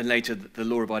 and later the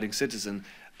law-abiding citizen,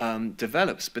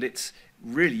 develops. But it's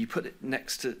really, you put it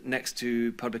next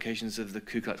to publications of the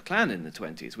Ku Klux Klan in the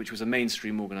 1920s, which was a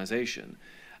mainstream organization,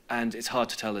 and it's hard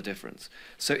to tell the difference.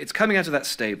 So it's coming out of that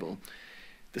stable.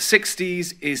 The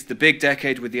 60s is the big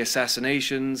decade with the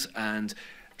assassinations and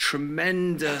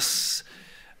tremendous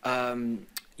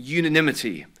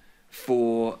unanimity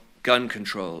for gun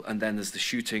control. And then there's the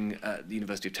shooting at the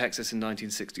University of Texas in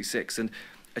 1966. And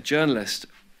a journalist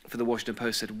for the Washington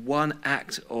Post said one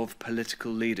act of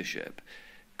political leadership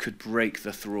could break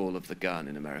the thrall of the gun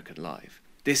in American life.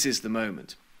 This is the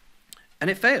moment. And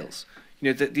it fails. The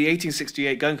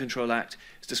 1868 Gun Control Act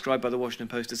is described by the Washington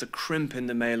Post as a crimp in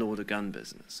the mail-order gun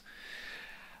business.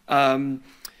 Why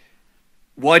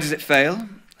does it fail?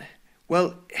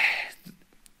 Well,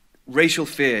 racial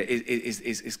fear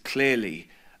is clearly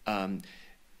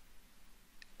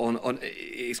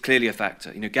is clearly a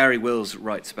factor. Gary Wills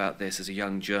writes about this as a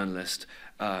young journalist,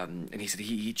 and he said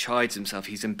he chides himself.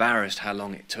 He's embarrassed how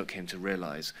long it took him to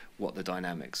realize what the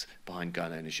dynamics behind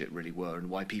gun ownership really were, and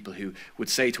why people who would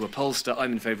say to a pollster,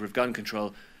 "I'm in favor of gun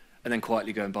control," and then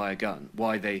quietly go and buy a gun,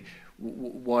 why there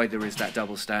is that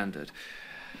double standard.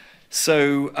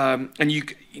 So, and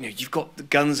you've got the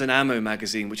Guns and Ammo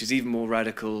magazine, which is even more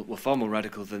radical, well, far more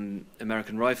radical than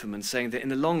American Rifleman, saying that in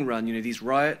the long run, these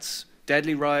riots,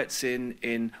 deadly riots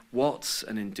in Watts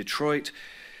and in Detroit,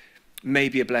 may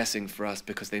be a blessing for us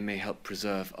because they may help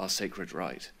preserve our sacred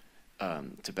right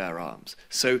to bear arms.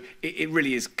 So it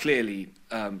really is clearly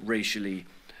racially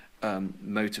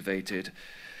motivated.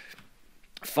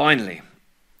 Finally,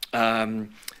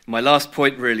 my last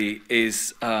point really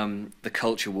is the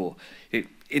culture war.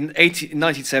 In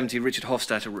 1970, Richard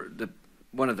Hofstadter,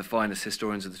 one of the finest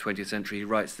historians of the 20th century, he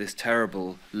writes this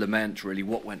terrible lament, really,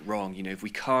 what went wrong. If we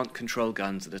can't control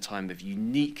guns at a time of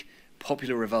unique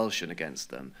popular revulsion against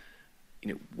them,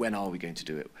 when are we going to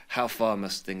do it? How far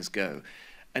must things go?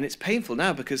 And it's painful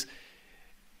now because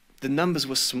the numbers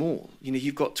were small.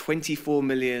 You've got 24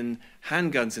 million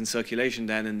handguns in circulation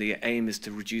then, and the aim is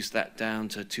to reduce that down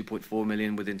to 2.4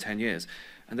 million within 10 years.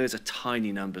 And those are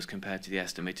tiny numbers compared to the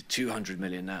estimated 200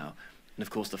 million now. And of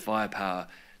course, the firepower,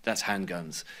 that's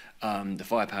handguns. The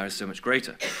firepower is so much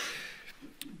greater.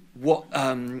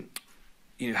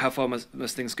 How far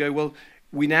must things go? Well,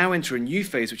 we now enter a new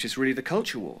phase, which is really the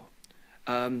culture war.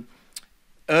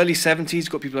 Early 70s, you've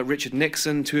got people like Richard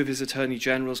Nixon, two of his attorney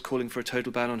generals calling for a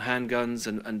total ban on handguns,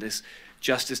 and this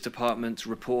Justice Department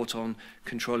report on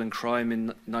controlling crime in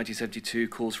 1972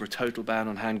 calls for a total ban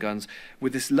on handguns,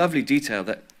 with this lovely detail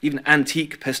that even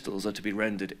antique pistols are to be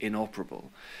rendered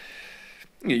inoperable.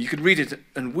 You could read it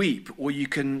and weep, or you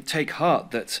can take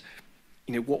heart that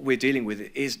what we're dealing with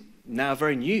is now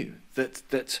very new,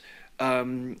 that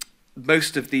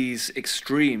most of these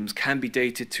extremes can be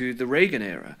dated to the Reagan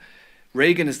era.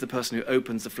 Reagan is the person who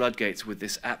opens the floodgates with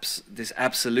this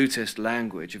absolutist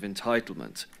language of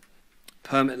entitlement.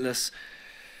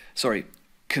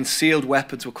 Concealed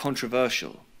weapons were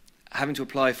controversial. Having to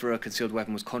apply for a concealed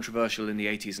weapon was controversial in the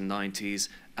 80s and 90s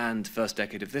and first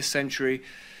decade of this century.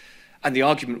 And the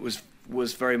argument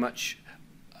was very much,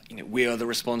 we are the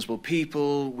responsible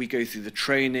people, we go through the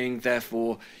training,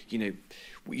 therefore, you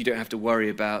don't have to worry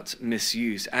about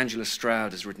misuse. Angela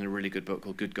Stroud has written a really good book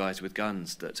called Good Guys with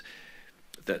Guns that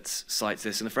cites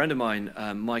this. And a friend of mine,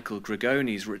 Michael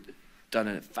Gregoni's done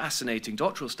a fascinating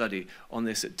doctoral study on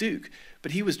this at Duke.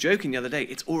 But he was joking the other day,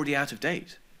 it's already out of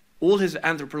date. All his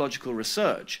anthropological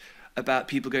research about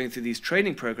people going through these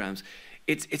training programs,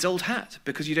 it's old hat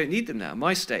because you don't need them now.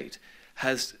 My state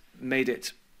has made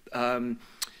it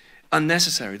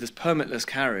unnecessary. There's permitless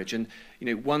carriage, and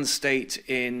one state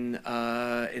in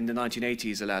the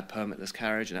 1980s allowed permitless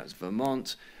carriage, and that was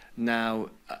Vermont.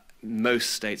 Now most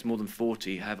states, more than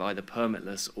 40, have either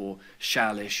permitless or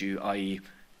shall issue, i.e.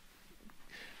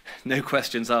 no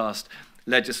questions asked,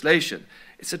 legislation.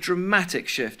 It's a dramatic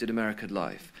shift in American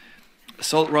life.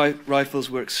 Assault rifles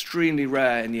were extremely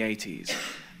rare in the 80s.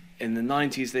 In the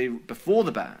 90s, before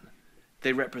the ban,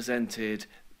 they represented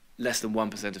less than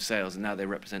 1% of sales, and now they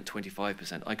represent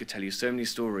 25%. I could tell you so many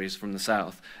stories from the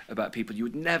South about people you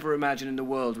would never imagine in the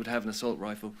world would have an assault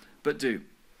rifle, but do.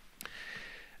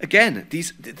 again,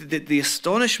 the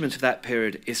astonishment of that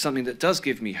period is something that does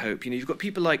give me hope. You've got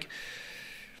people like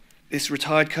this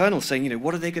retired colonel saying,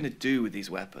 what are they going to do with these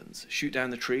weapons? Shoot down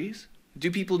the trees? Do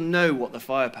people know what the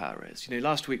firepower is?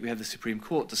 Last week we had the Supreme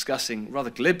Court discussing, rather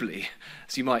glibly,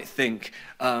 as you might think,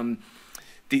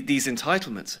 these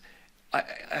entitlements.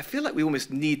 I feel like we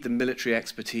almost need the military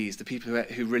expertise, the people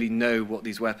who really know what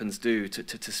these weapons do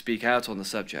to speak out on the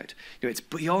subject. It's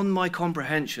beyond my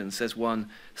comprehension, says one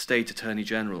state attorney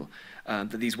general,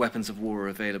 that these weapons of war are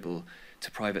available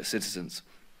to private citizens.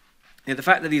 The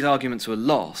fact that these arguments were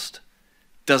lost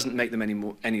doesn't make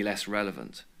them any less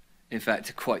relevant. In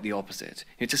fact, quite the opposite.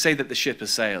 To say that the ship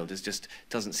has sailed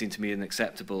doesn't seem to me an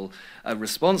acceptable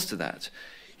response to that.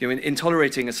 In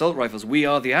tolerating assault rifles, we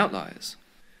are the outliers.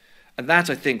 And that,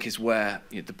 I think, is where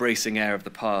the bracing air of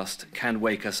the past can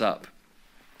wake us up.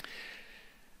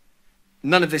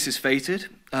 None of this is fated.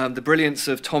 The brilliance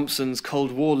of Thompson's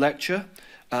Cold War lecture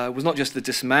was not just the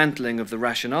dismantling of the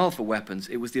rationale for weapons,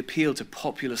 it was the appeal to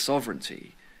popular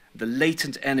sovereignty, the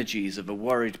latent energies of a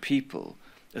worried people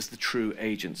as the true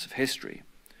agents of history.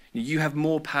 You have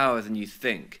more power than you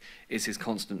think, is his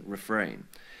constant refrain.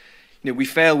 We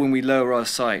fail when we lower our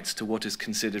sights to what is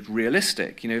considered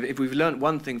realistic. If we've learned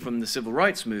one thing from the civil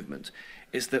rights movement,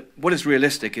 it's that what is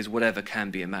realistic is whatever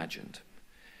can be imagined.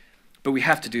 But we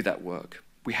have to do that work.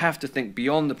 We have to think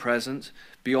beyond the present,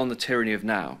 beyond the tyranny of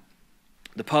now.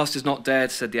 The past is not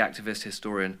dead, said the activist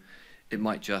historian. It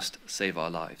might just save our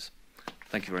lives.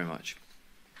 Thank you very much.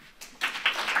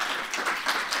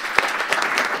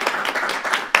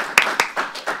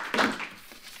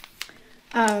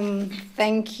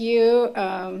 Thank you,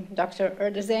 Dr.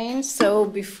 Erdozain. So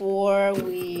before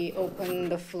we open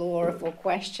the floor for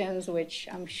questions, which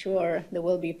I'm sure there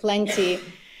will be plenty,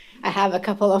 I have a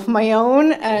couple of my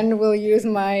own, and will use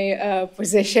my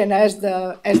position as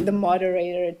the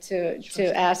moderator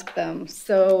to ask them.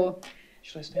 So,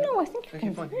 should I stand? No, I think you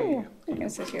can. Fine. You can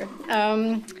sit here.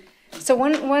 So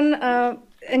one.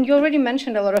 And you already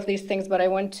mentioned a lot of these things, but I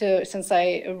want to, since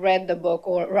I read the book,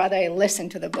 or rather I listened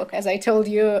to the book, as I told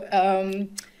you,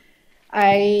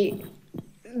 the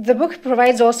book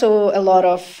provides also a lot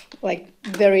of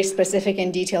very specific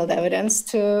and detailed evidence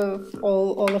to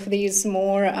all of these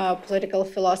more political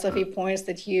philosophy points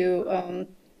that you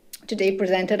today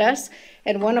presented us.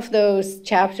 And one of those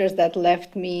chapters that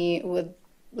left me with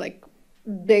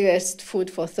biggest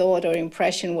food for thought or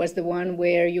impression was the one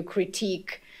where you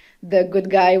critique the good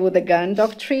guy with a gun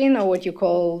doctrine, or what you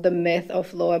call the myth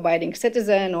of law-abiding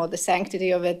citizen, or the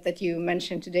sanctity of it that you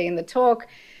mentioned today in the talk.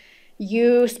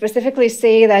 You specifically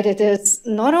say that it is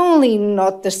not only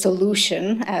not the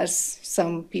solution, as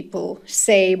some people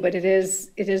say, but it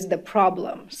is the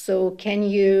problem. So can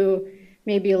you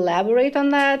maybe elaborate on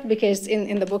that? Because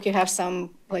in the book you have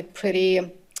some pretty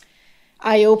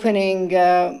eye-opening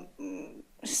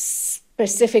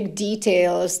specific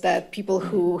details that people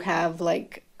who have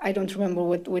I don't remember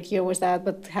what year was that,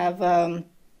 but have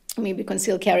maybe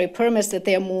concealed carry permits, that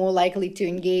they are more likely to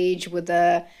engage with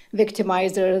the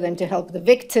victimizer than to help the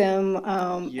victim.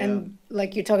 And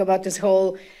you talk about this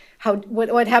whole,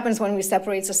 what happens when we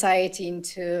separate society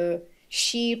into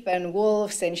sheep and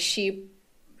wolves and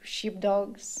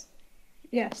sheepdogs.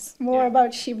 Yes, more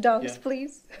about sheepdogs,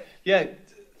 please. Yeah,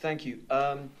 thank you.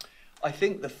 I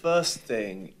think the first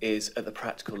thing is at the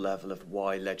practical level of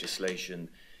why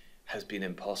legislation has been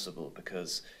impossible,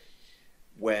 because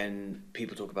when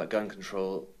people talk about gun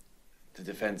control, the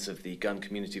defense of the gun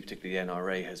community, particularly the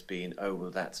NRA, has been, oh,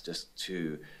 well, that's just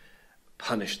to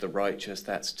punish the righteous,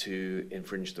 that's to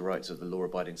infringe the rights of the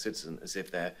law-abiding citizen, as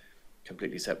if they're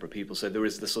completely separate people. So there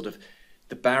is the sort of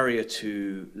the barrier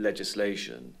to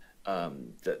legislation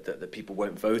that people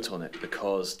won't vote on it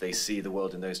because they see the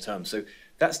world in those terms. So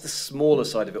that's the smaller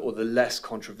side of it, or the less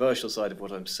controversial side of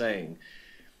what I'm saying.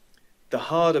 The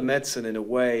harder medicine, in a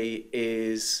way,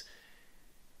 is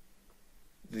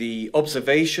the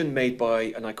observation made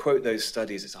by, and I quote those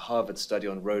studies, it's a Harvard study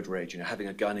on road rage, having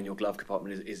a gun in your glove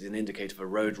compartment is an indicator for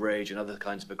road rage and other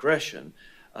kinds of aggression.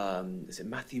 Is it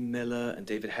Matthew Miller and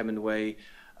David Hemingway,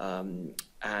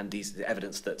 and the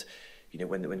evidence that,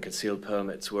 when concealed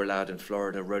permits were allowed in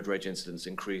Florida, road rage incidents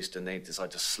increased, and they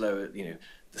decided to slow,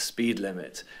 the speed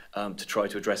limit to try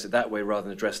to address it that way rather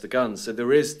than address the guns. So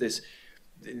there's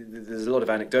a lot of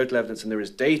anecdotal evidence and there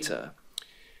is data,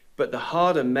 but the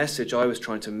harder message I was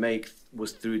trying to make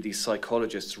was through these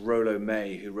psychologists, Rollo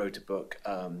May, who wrote a book,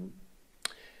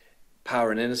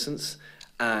 Power and Innocence,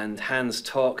 and Hans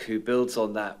Tock, who builds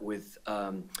on that with,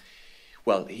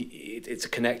 it's a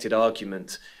connected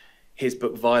argument. His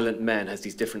book, Violent Men, has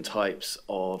these different types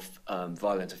of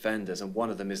violent offenders, and one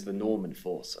of them is the norm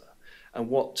enforcer. And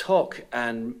what Tock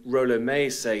and Rollo May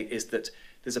say is that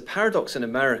there's a paradox in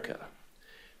America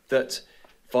that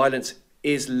violence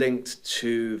is linked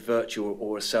to virtue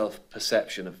or a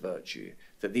self-perception of virtue,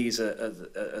 that these are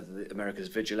America's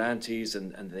vigilantes,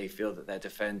 and they feel that they're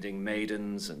defending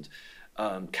maidens and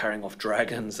carrying off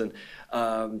dragons. And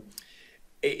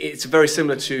it's very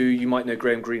similar to, you might know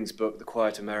Graham Greene's book, The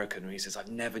Quiet American, where he says,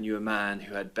 I've never knew a man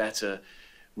who had better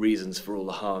reasons for all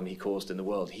the harm he caused in the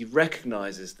world. He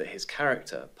recognizes that his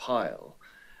character, Pyle,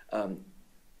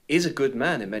 is a good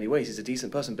man in many ways. He's a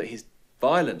decent person, but his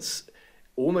violence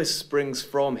almost springs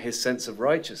from his sense of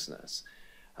righteousness.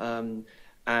 And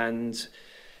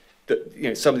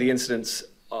that, some of the incidents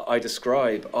I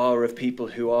describe are of people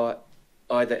who are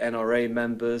either NRA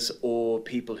members or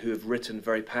people who have written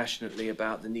very passionately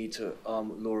about the need to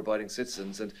arm law-abiding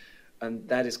citizens, and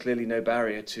that is clearly no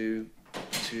barrier to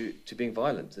being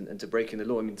violent and to breaking the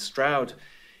law. I mean, Stroud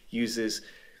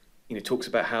talks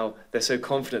about how they're so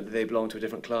confident that they belong to a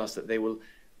different class that they will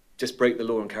just break the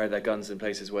law and carry their guns in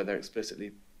places where they're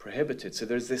explicitly prohibited. So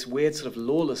there's this weird sort of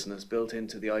lawlessness built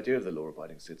into the idea of the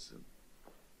law-abiding citizen.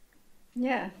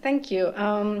 Yeah, thank you.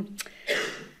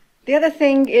 The other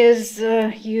thing is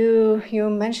you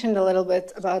mentioned a little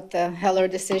bit about the Heller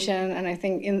decision, and I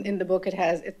think in the book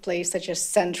it plays such a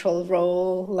central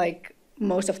role. Like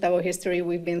most of our history,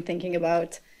 we've been thinking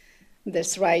about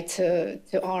this right to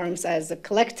arms as a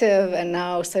collective, and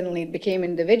now suddenly it became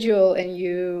individual, and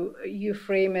you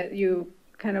frame it, you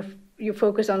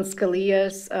focus on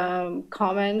Scalia's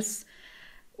comments,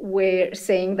 where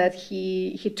saying that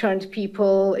he turned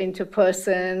people into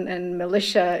person and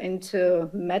militia into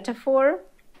metaphor,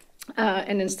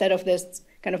 and instead of this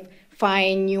kind of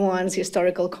fine, nuanced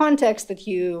historical context that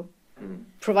you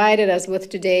provided us with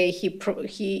today,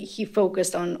 he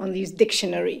focused on these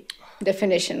dictionary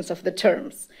definitions of the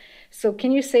terms. So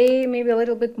can you say maybe a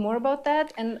little bit more about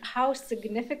that, and how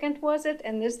significant was it,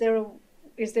 and is there a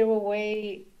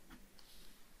way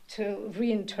to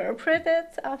reinterpret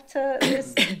it after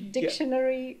this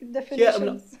dictionary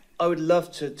definitions? Yeah, I would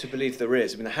love to believe there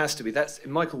is. I mean, there has to be. That's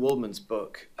in Michael Waldman's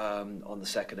book on the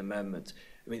Second Amendment.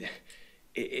 I mean,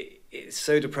 it's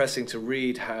so depressing to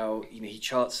read how he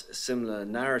charts a similar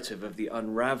narrative of the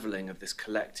unraveling of this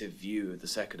collective view of the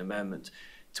Second Amendment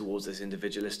towards this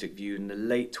individualistic view in the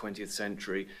late 20th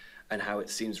century, and how it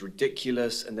seems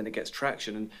ridiculous, and then it gets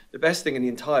traction. And the best thing in the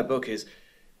entire book is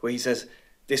where he says,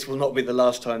 this will not be the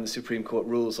last time the Supreme Court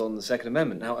rules on the Second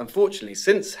Amendment. Now, unfortunately,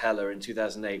 since Heller in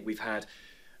 2008, we've had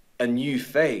a new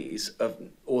phase of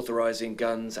authorizing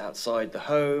guns outside the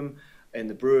home in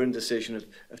the Bruin decision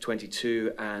of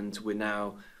 22, and we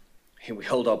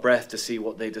hold our breath to see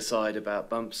what they decide about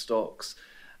bump stocks.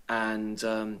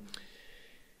 And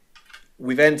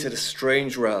we've entered a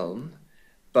strange realm,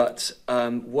 but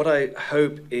what I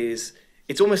hope is,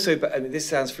 it's almost so bad, I mean, this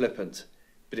sounds flippant,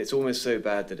 but it's almost so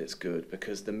bad that it's good,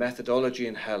 because the methodology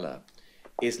in Heller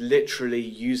is literally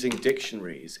using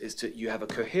dictionaries, you have a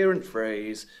coherent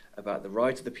phrase about the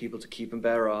right of the people to keep and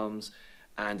bear arms,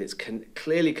 and it's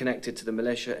clearly connected to the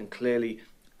militia and clearly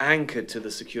anchored to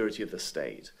the security of the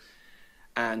state.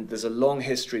 And there's a long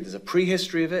history, there's a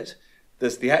prehistory of it,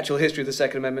 there's the actual history of the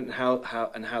Second Amendment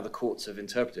and how the courts have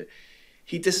interpreted it.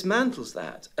 He dismantles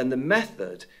that, and the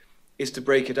method is to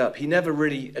break it up. He never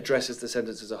really addresses the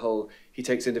sentence as a whole. He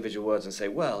takes individual words and say,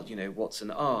 well, what's an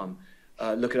arm?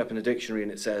 Look it up in a dictionary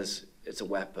and it says it's a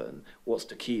weapon. What's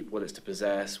to keep? Well, it's to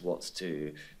possess. What's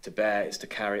to bear? It's to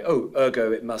carry. Oh,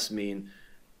 ergo, it must mean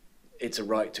it's a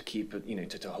right to keep,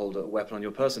 to hold a weapon on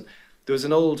your person. There was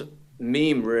an old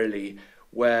meme, really,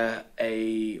 where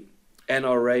a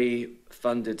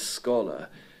NRA-funded scholar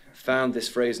found this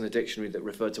phrase in a dictionary that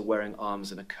referred to wearing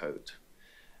arms in a coat.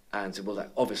 And said, well,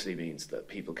 that obviously means that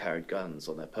people carried guns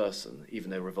on their person, even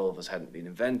though revolvers hadn't been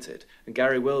invented. And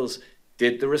Gary Wills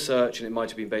did the research, and it might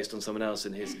have been based on someone else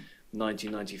in his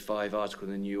 1995 article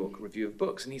in the New York Review of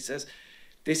Books. And he says,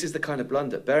 this is the kind of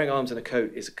blunder. Bearing arms in a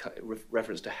coat is a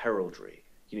reference to heraldry.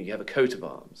 You have a coat of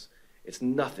arms. It's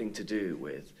nothing to do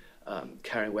with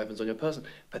carrying weapons on your person.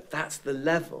 But that's the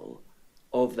level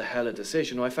of the Heller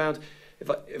decision. I found,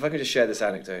 if I could just share this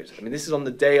anecdote. I mean, this is on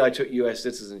the day I took US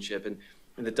citizenship, and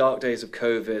in the dark days of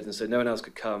COVID, and so no one else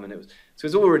could come, and it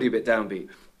was already a bit downbeat.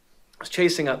 I was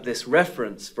chasing up this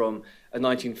reference from a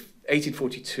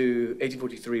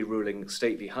 1843 ruling,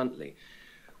 State v. Huntley,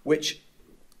 which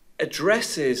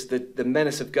addresses the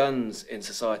menace of guns in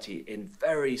society in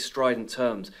very strident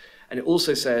terms. And it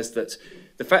also says that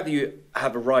the fact that you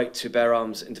have a right to bear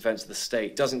arms in defense of the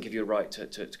state doesn't give you a right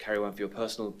to carry one for your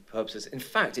personal purposes. In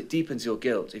fact, it deepens your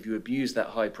guilt if you abuse that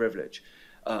high privilege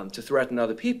to threaten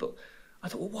other people. I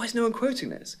thought, well, why is no one quoting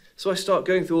this? So I start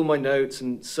going through all my notes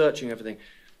and searching everything.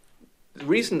 The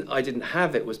reason I didn't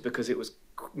have it was because it was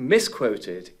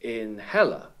misquoted in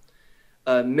Heller,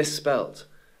 misspelled.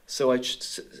 So I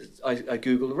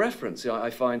Google the reference. I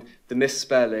find the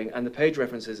misspelling and the page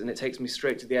references, and it takes me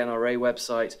straight to the NRA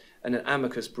website and an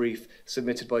amicus brief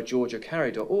submitted by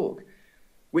georgiacarry.org,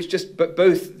 which but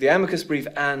both the amicus brief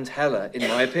and Heller, in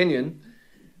my opinion,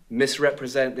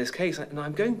 misrepresent this case. And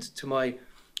I'm going to my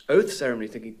oath ceremony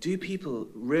thinking, do people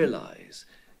realize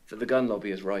that the gun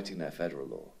lobby is writing their federal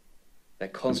law, their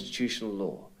constitutional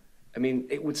law? I mean,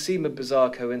 it would seem a bizarre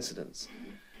coincidence.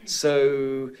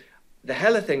 So the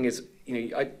Heller thing is,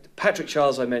 Patrick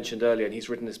Charles I mentioned earlier, and he's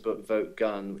written this book, Vote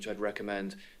Gun, which I'd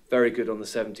recommend, very good on the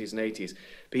 70s and 80s.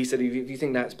 But he said, if you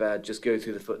think that's bad, just go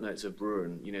through the footnotes of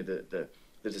Bruin, the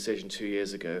decision 2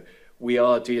 years ago. We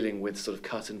are dealing with sort of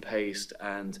cut and paste,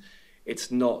 and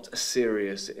it's not a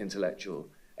serious intellectual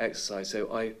exercise.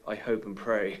 So I hope and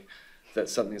pray that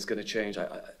something's going to change.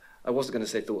 I wasn't going to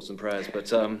say thoughts and prayers, but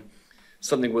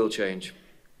something will change.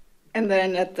 And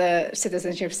then at the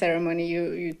citizenship ceremony,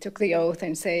 you took the oath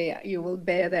and say you will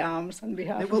bear the arms on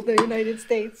behalf of the United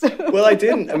States. Well, I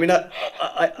didn't. I mean,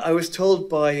 I was told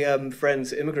by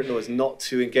friends, immigrant lawyers, not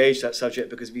to engage that subject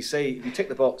because if you tick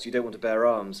the box, you don't want to bear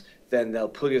arms, then they'll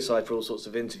pull you aside for all sorts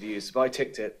of interviews. So I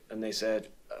ticked it, and they said,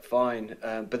 fine.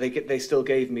 But they still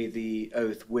gave me the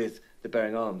oath with the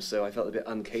bearing arms, so I felt a bit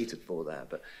uncatered for that.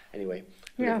 But anyway,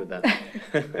 live with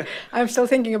that. I'm still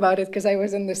thinking about it because I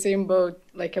was in the same boat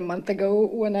like a month ago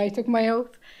when I took my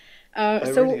oath.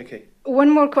 So really? Okay. One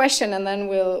more question, and then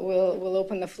we'll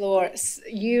open the floor.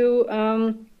 You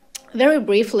very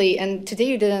briefly, and today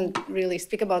you didn't really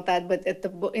speak about that, but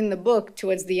in the book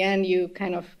towards the end, you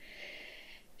kind of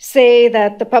say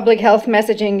that the public health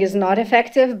messaging is not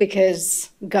effective because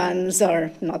guns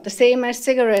are not the same as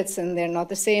cigarettes and they're not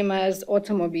the same as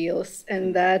automobiles,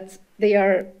 and that they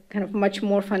are kind of much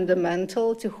more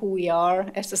fundamental to who we are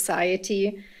as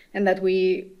society, and that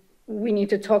we need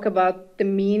to talk about the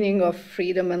meaning of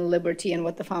freedom and liberty and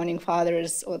what the founding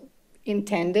fathers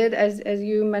intended, as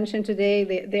you mentioned today,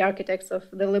 the architects of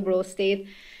the liberal state.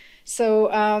 So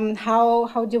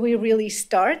how do we really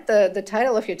start? The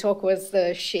title of your talk was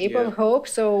The Shape of Hope.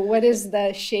 So what is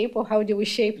the shape, or how do we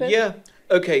shape it? Yeah,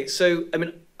 okay. So, I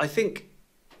mean, I think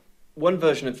one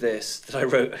version of this that I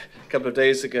wrote a couple of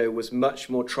days ago was much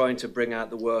more trying to bring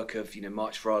out the work of,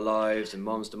 March for Our Lives and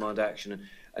Moms Demand Action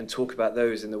and talk about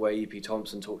those in the way E.P.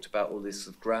 Thompson talked about all this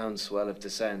sort of groundswell of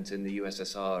dissent in the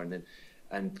USSR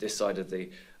and this side of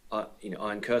the,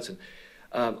 Iron Curtain.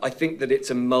 I think that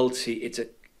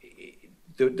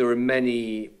there are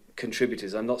many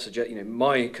contributors. I'm not suggesting,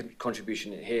 my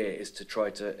contribution here is to try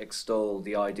to extol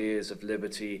the ideas of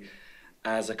liberty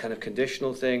as a kind of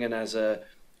conditional thing and as a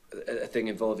thing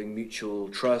involving mutual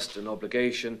trust and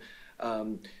obligation.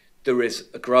 There is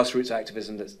a grassroots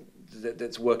activism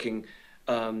that's working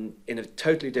in a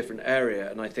totally different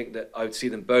area, and I think that I would see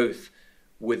them both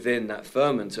within that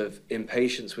ferment of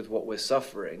impatience with what we're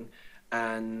suffering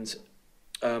and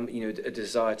a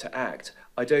desire to act.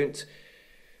 I don't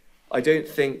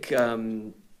think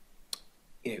the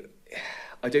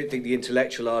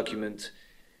intellectual argument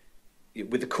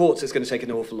with the courts is going to take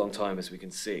an awful long time, as we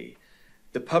can see.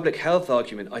 The public health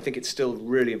argument, I think it's still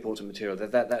really important material.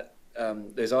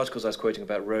 Those articles I was quoting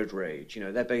about road rage,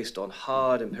 they're based on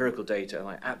hard empirical data, and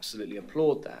I absolutely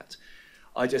applaud that.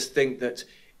 I just think that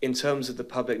in terms of the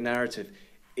public narrative,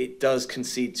 it does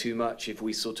concede too much if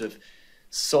we sort of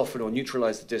soften or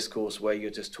neutralize the discourse where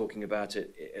you're just talking about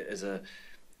it as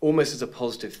almost as a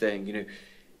positive thing.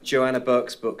 Joanna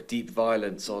Burke's book, Deep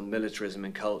Violence on Militarism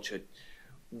and Culture,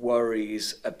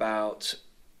 worries about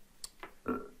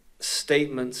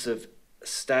statements of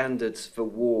standards for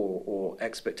war or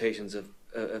expectations of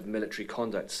military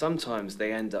conduct. Sometimes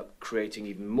they end up creating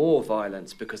even more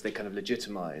violence because they kind of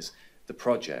legitimize the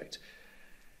project.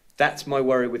 That's my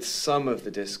worry with some of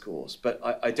the discourse, but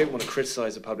I don't want to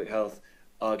criticize the public health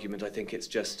argument. I think it's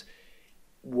just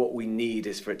what we need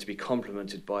is for it to be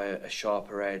complemented by a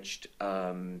sharper-edged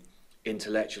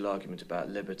intellectual argument about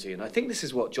liberty. And I think this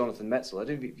is what Jonathan Metzl, I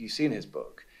don't know if you've seen his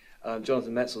book,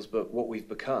 Jonathan Metzl's book, What We've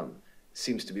Become,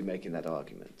 seems to be making that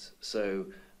argument. So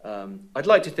I'd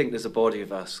like to think there's a body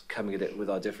of us coming at it with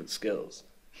our different skills.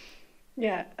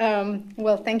 Yeah,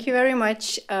 well, thank you very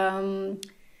much.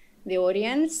 The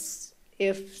audience,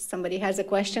 if somebody has a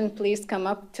question, please come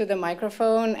up to the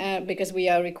microphone because we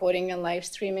are recording and live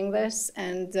streaming this.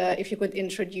 And if you could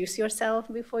introduce yourself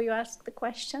before you ask the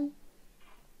question.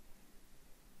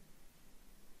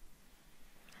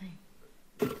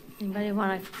 Anybody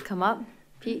want to come up?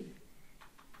 Pete?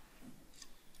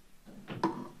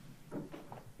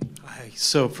 Okay,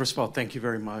 so first of all, thank you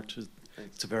very much.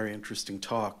 It's a very interesting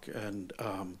talk, and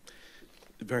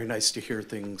very nice to hear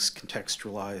things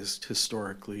contextualized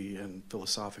historically and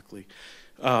philosophically.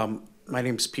 My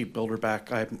name's Pete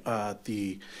Bilderbach. I'm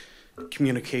the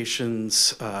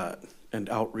communications and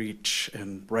outreach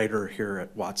and writer here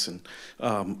at Watson.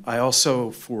 I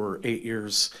also, for 8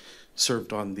 years,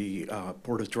 served on the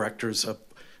board of directors of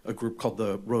a group called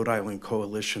the Rhode Island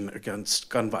Coalition Against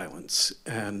Gun Violence.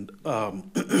 And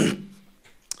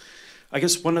I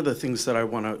guess one of the things that I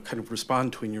want to kind of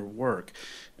respond to in your work,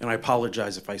 and I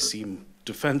apologize if I seem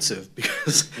defensive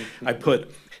because I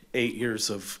put 8 years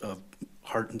of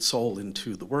heart and soul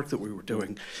into the work that we were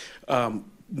doing.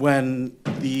 When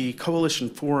the coalition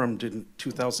formed in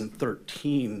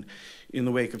 2013 in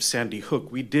the wake of Sandy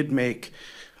Hook, we did make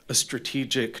a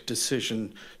strategic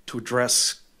decision to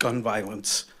address gun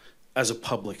violence as a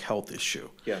public health issue.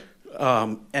 Yeah.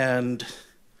 And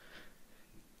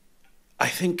I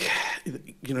think,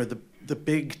 you know, the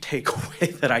big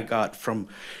takeaway that I got from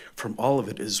all of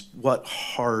it is what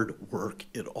hard work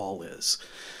it all is.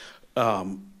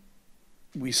 As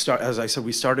I said,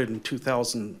 we started in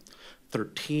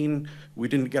 2013. We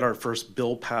didn't get our first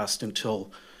bill passed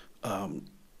until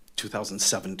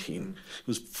 2017. It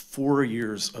was 4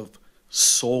 years of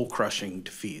soul-crushing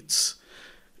defeats.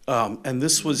 And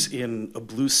this was in a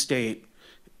blue state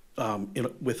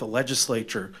with a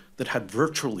legislature that had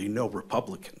virtually no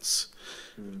Republicans.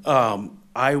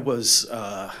 I was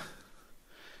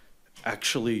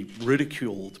actually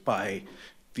ridiculed by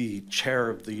the chair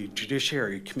of the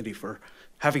Judiciary Committee for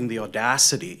having the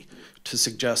audacity to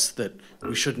suggest that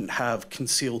we shouldn't have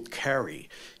concealed carry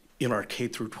in our K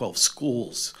through 12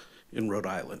 schools in Rhode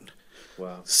Island.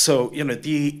 Wow. So, you know,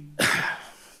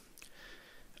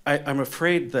 I'm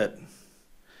afraid that,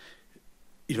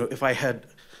 you know, if I had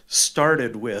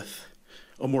started with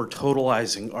a more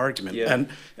totalizing argument, Yeah.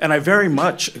 and I very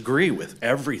much agree with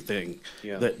everything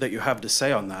Yeah. that you have to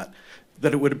say on that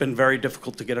it would have been very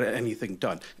difficult to get anything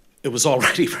done. It was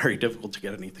already very difficult to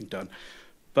get anything done.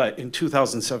 But in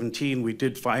 2017, we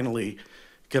did finally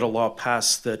get a law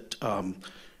passed that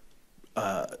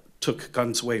took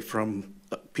guns away from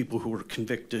people who were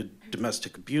convicted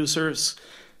domestic abusers.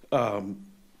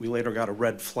 We later got a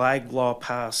red flag law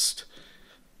passed,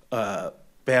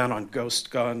 ban on ghost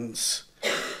guns.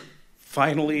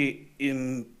 Finally,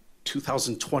 in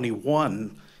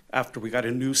 2021, after we got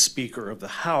a new Speaker of the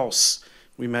House,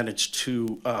 we managed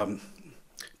to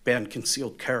ban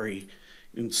concealed carry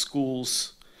in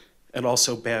schools and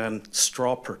also ban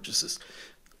straw purchases.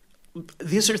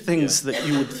 These are things that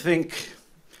you would think,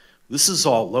 this is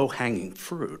all low-hanging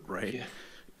fruit, right? Yeah.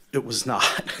 It was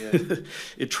not. Yeah.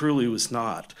 It truly was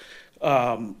not.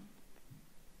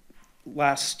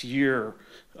 Last year,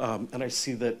 and I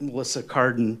see that Melissa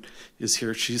Cardin is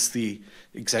here. She's the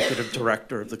executive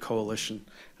director of the coalition.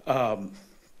 The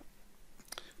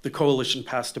coalition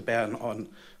passed a ban on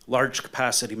large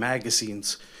capacity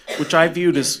magazines, which I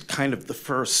viewed as kind of the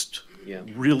first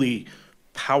really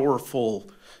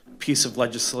powerful piece of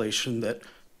legislation that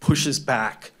pushes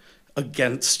back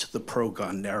against the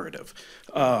pro-gun narrative.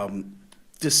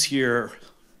 This year,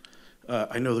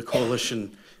 I know the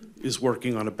coalition is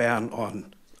working on a ban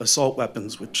on assault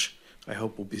weapons, which I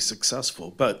hope will be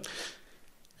successful. But,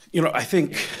 you know, I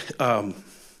think,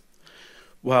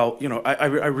 well, you know, I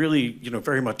really, you know,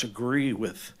 very much agree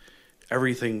with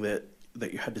everything that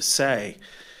you had to say.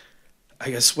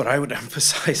 I guess what I would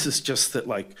emphasize is just that,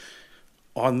 like,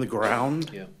 on the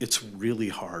ground, it's really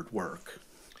hard work.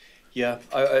 Yeah,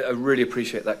 I really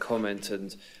appreciate that comment,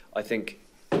 and I think,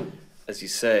 as you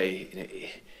say, you know,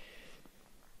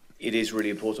 it is really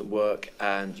important work,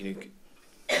 and you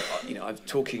know, I'm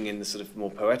talking in the sort of more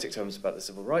poetic terms about the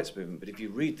civil rights movement, but if you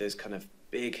read those kind of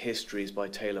big histories by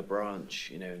Taylor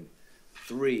Branch, you know,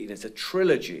 it's a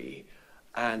trilogy,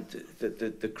 and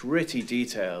the gritty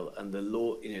detail and the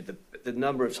law, you know, the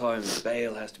number of times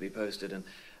bail has to be posted,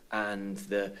 and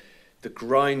the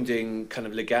grinding kind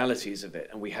of legalities of it,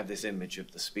 and we have this image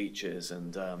of the speeches,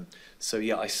 and so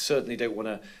yeah, I certainly don't want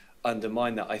to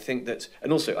undermine that. I think that,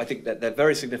 and also I think that they're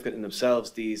very significant in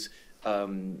themselves, these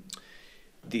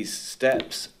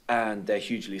steps, and they're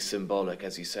hugely symbolic,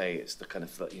 as you say. It's the kind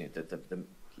of, you know, the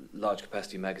large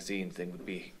capacity magazine thing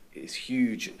is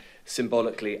huge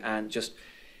symbolically, and just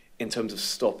in terms of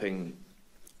stopping,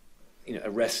 you know,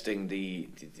 arresting the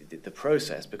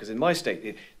process, because in my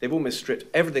state they've almost stripped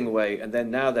everything away, and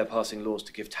then now they're passing laws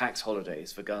to give tax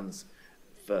holidays for guns,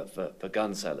 for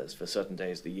gun sellers for certain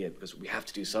days of the year, because we have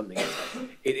to do something.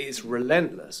 It is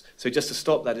relentless. So just to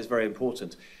stop that is very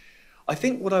important. I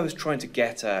think what I was trying to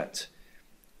get at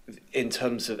in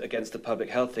terms of against the public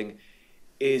health thing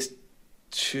is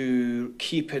to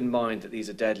keep in mind that these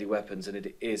are deadly weapons and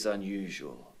it is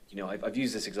unusual. You know, I've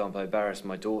used this example. I embarrass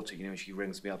my daughter. You know, she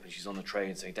rings me up and she's on the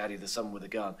train saying, "Daddy, there's someone with a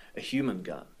gun, a human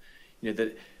gun." You know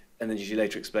that, and then she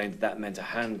later explained that meant a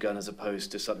handgun as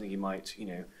opposed to something you might, you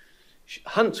know,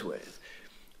 hunt with.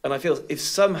 And I feel if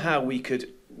somehow we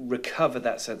could recover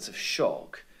that sense of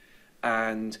shock,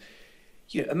 and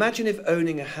you know, imagine if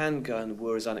owning a handgun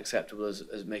were as unacceptable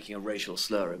as making a racial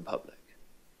slur in public.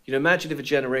 You know, imagine if a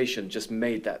generation just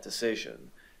made that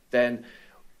decision, then,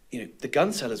 you know, the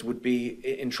gun sellers would be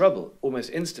in trouble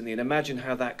almost instantly. And imagine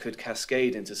how that could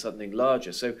cascade into something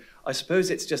larger. So I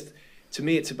suppose it's just, to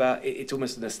me, it's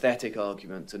almost an aesthetic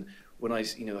argument. And when I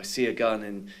see a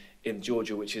gun in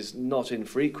Georgia, which is not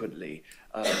infrequently,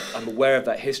 I'm aware of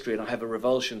that history and I have a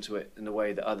revulsion to it in a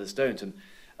way that others don't.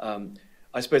 And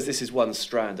I suppose this is one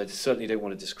strand. I certainly don't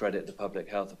want to discredit the public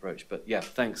health approach, but yeah,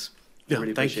 thanks. Yeah,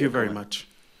 really thank you very much.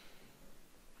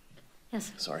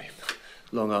 Yes. Sorry,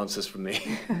 long answers from me.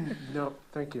 No,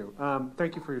 thank you.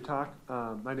 Thank you for your talk.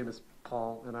 My name is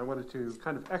Paul, and I wanted to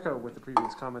kind of echo what the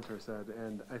previous commenter said,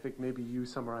 and I think maybe you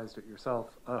summarized it yourself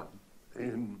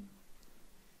in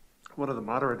one of the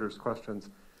moderator's questions,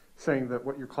 saying that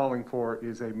what you're calling for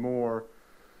is a more,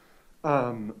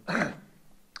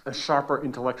 a sharper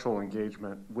intellectual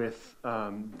engagement with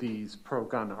these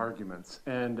pro-gun arguments.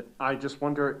 And I just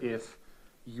wonder if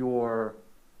you're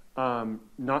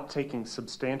not taking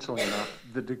substantially enough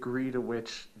the degree to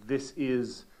which this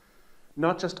is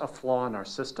not just a flaw in our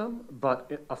system,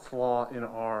 but a flaw in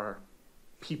our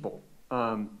people.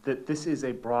 That this is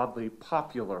a broadly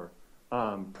popular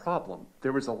problem.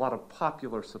 There was a lot of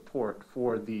popular support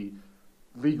for the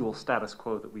legal status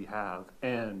quo that we have.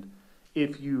 And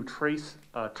if you trace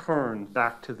a turn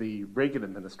back to the Reagan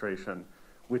administration,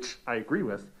 which I agree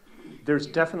with, there's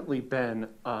definitely been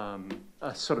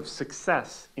a sort of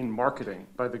success in marketing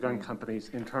by the gun companies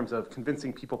in terms of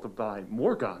convincing people to buy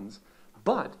more guns,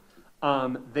 but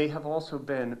they have also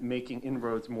been making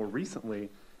inroads more recently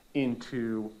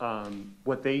into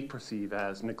what they perceive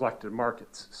as neglected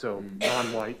markets, so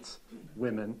non-whites,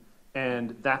 women,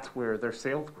 and that's where their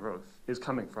sales growth is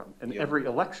coming from. And every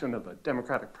election of a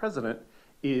Democratic president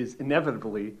is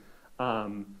inevitably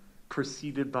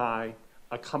preceded by,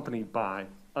 accompanied by,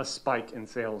 a spike in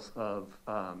sales of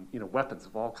weapons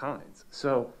of all kinds.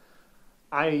 So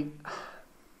I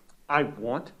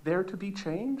want there to be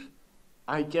change.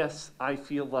 I guess I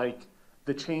feel like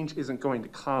the change isn't going to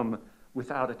come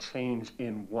without a change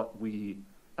in what we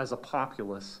as a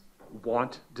populace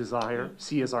want, desire,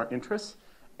 see as our interests.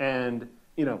 And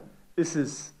this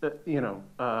is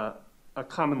a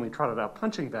commonly trotted out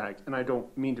punching bag, and I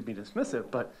don't mean to be dismissive,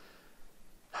 but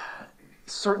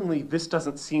certainly this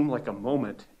doesn't seem like a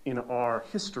moment in our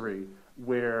history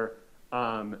where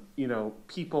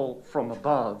people from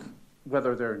above,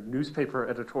 whether they're newspaper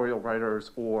editorial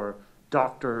writers or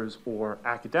doctors or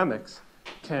academics,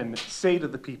 can say to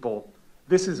the people,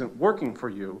 this isn't working for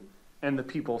you, and the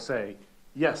people say,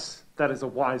 yes, that is a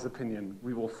wise opinion,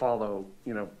 we will follow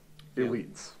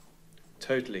elites.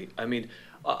 Totally. I mean,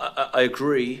 I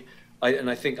agree, and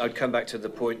I think I'd come back to the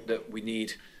point that we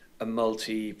need a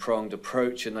multi-pronged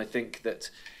approach, and I think that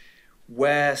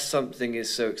where something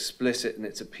is so explicit in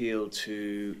its appeal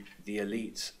to the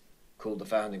elites, called the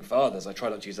Founding Fathers, I try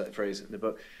not to use that phrase in the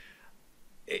book,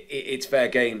 it's fair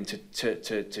game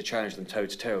to challenge them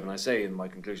toe-to-toe. And I say in my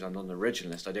conclusion, I'm not an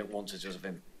originalist. I don't want to sort of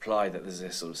imply that there's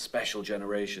this sort of special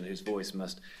generation whose voice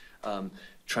must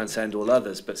transcend all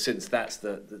others. But since that's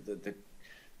the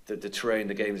terrain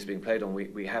the game is being played on,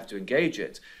 we have to engage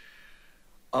it.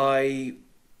 I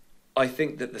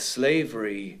think that the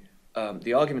slavery,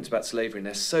 the arguments about slavery, and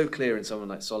they're so clear in someone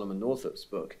like Solomon Northup's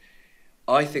book,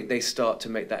 I think they start to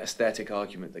make that aesthetic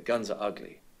argument that guns are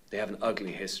ugly. They have an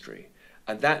ugly history.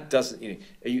 And that doesn't,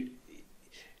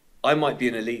 I might be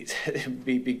an elite,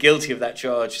 be guilty of that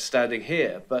charge standing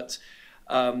here, but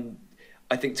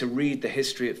I think to read the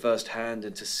history at first hand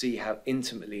and to see how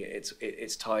intimately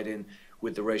it's tied in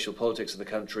with the racial politics of the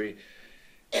country,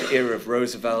 the era of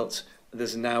Roosevelt,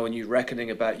 there's now a new reckoning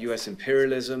about US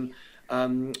imperialism.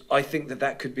 I think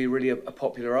that could be really a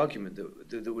popular argument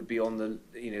that would be on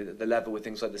the level with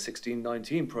things like the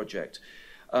 1619 Project.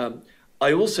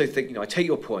 I also think, I take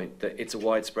your point that it's a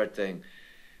widespread thing,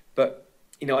 but,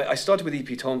 I started with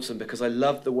E.P. Thompson because I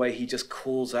love the way he just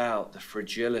calls out the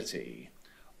fragility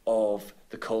of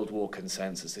the Cold War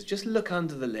consensus. Just look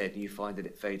under the lid and you find that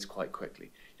it fades quite quickly.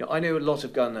 I know a lot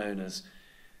of gun owners,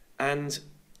 and,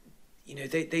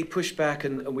 they push back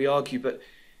and we argue, but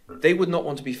they would not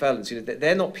want to be felons.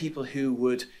 They're not people who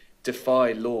would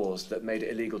defy laws that made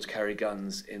it illegal to carry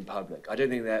guns in public. I don't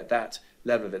think they're at that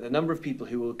level of it. The number of people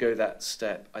who will go that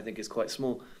step, I think, is quite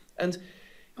small. And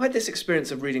I had this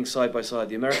experience of reading side by side,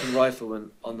 the American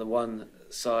Rifleman on the one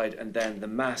side, and then The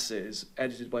Masses,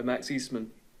 edited by Max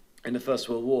Eastman in the First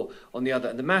World War, on the other.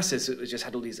 And The Masses, it just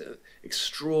had all these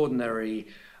extraordinary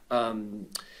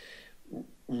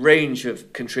range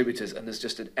of contributors, and there's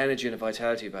just an energy and a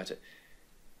vitality about it.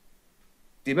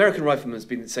 The American Rifleman's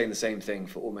been saying the same thing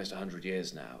for almost 100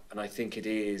 years now, and I think it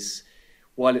is,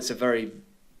 while it's a very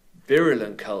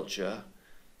virulent culture,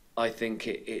 I think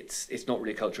it's not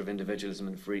really a culture of individualism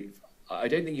and free. I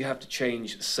don't think you have to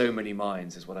change so many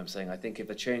minds, is what I'm saying. I think if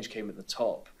a change came at the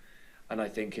top, and I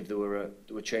think if there were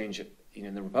a change,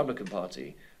 in the Republican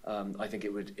Party, I think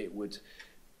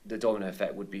the domino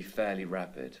effect would be fairly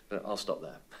rapid. But I'll stop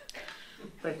there.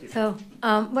 Thank you. So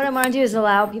what I want to do is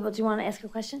allow people, do you want to ask a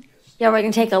question? Yeah, we're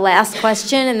going to take a last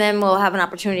question, and then we'll have an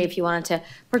opportunity if you wanted to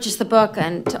purchase the book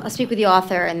and to speak with the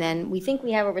author, and then we think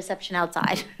we have a reception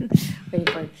outside.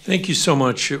 Waiting for it. Thank you so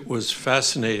much. It was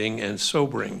fascinating and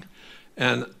sobering.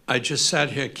 And I just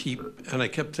sat here and I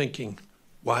kept thinking,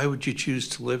 why would you choose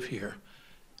to live here,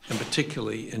 and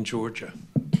particularly in Georgia?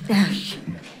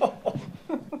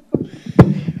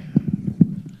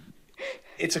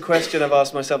 It's a question I've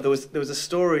asked myself. There was a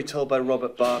story told by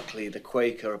Robert Barclay, the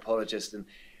Quaker apologist, and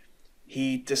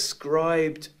he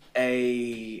described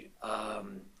a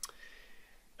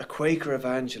Quaker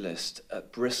evangelist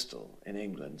at Bristol in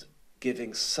England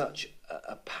giving such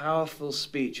a powerful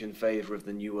speech in favor of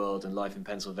the New World and life in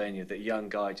Pennsylvania that a young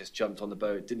guy just jumped on the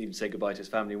boat, didn't even say goodbye to his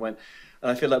family, went.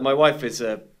 And I feel like my wife is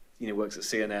works at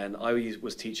CNN. I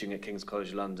was teaching at King's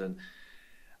College London.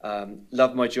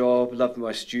 Loved my job, loved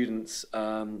my students.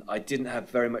 I didn't have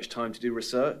very much time to do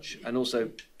research, and also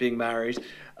being married,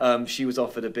 she was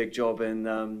offered a big job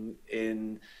in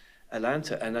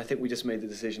Atlanta, and I think we just made the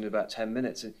decision in about 10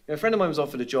 minutes. And, a friend of mine was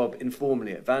offered a job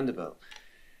informally at Vanderbilt,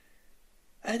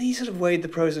 and he sort of weighed the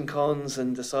pros and cons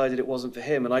and decided it wasn't for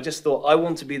him. And I just thought, I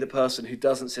want to be the person who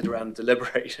doesn't sit around and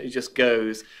deliberate, who just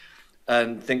goes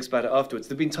and thinks about it afterwards.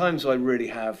 There have been times where I really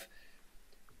have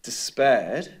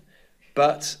despaired,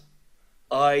 but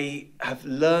I have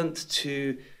learnt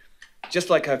to, just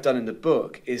like I've done in the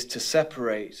book, is to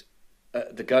separate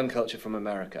the gun culture from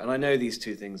America. And I know these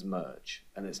two things merge,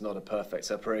 and it's not a perfect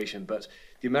separation, but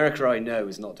the America I know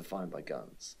is not defined by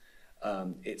guns.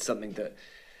 It's something that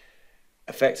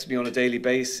affects me on a daily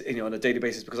basis,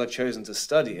 because I've chosen to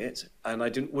study it, and I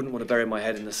wouldn't want to bury my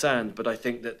head in the sand, but I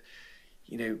think that,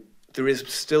 there is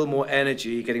still more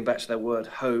energy, getting back to that word,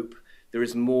 hope. There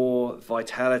is more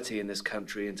vitality in this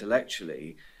country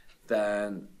intellectually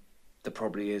than there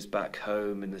probably is back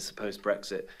home in this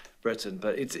post-Brexit Britain.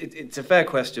 But it's a fair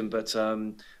question, but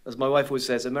as my wife always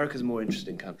says, America's a more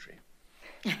interesting country.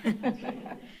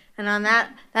 And on that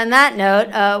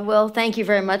note, Will, thank you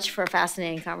very much for a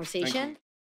fascinating conversation.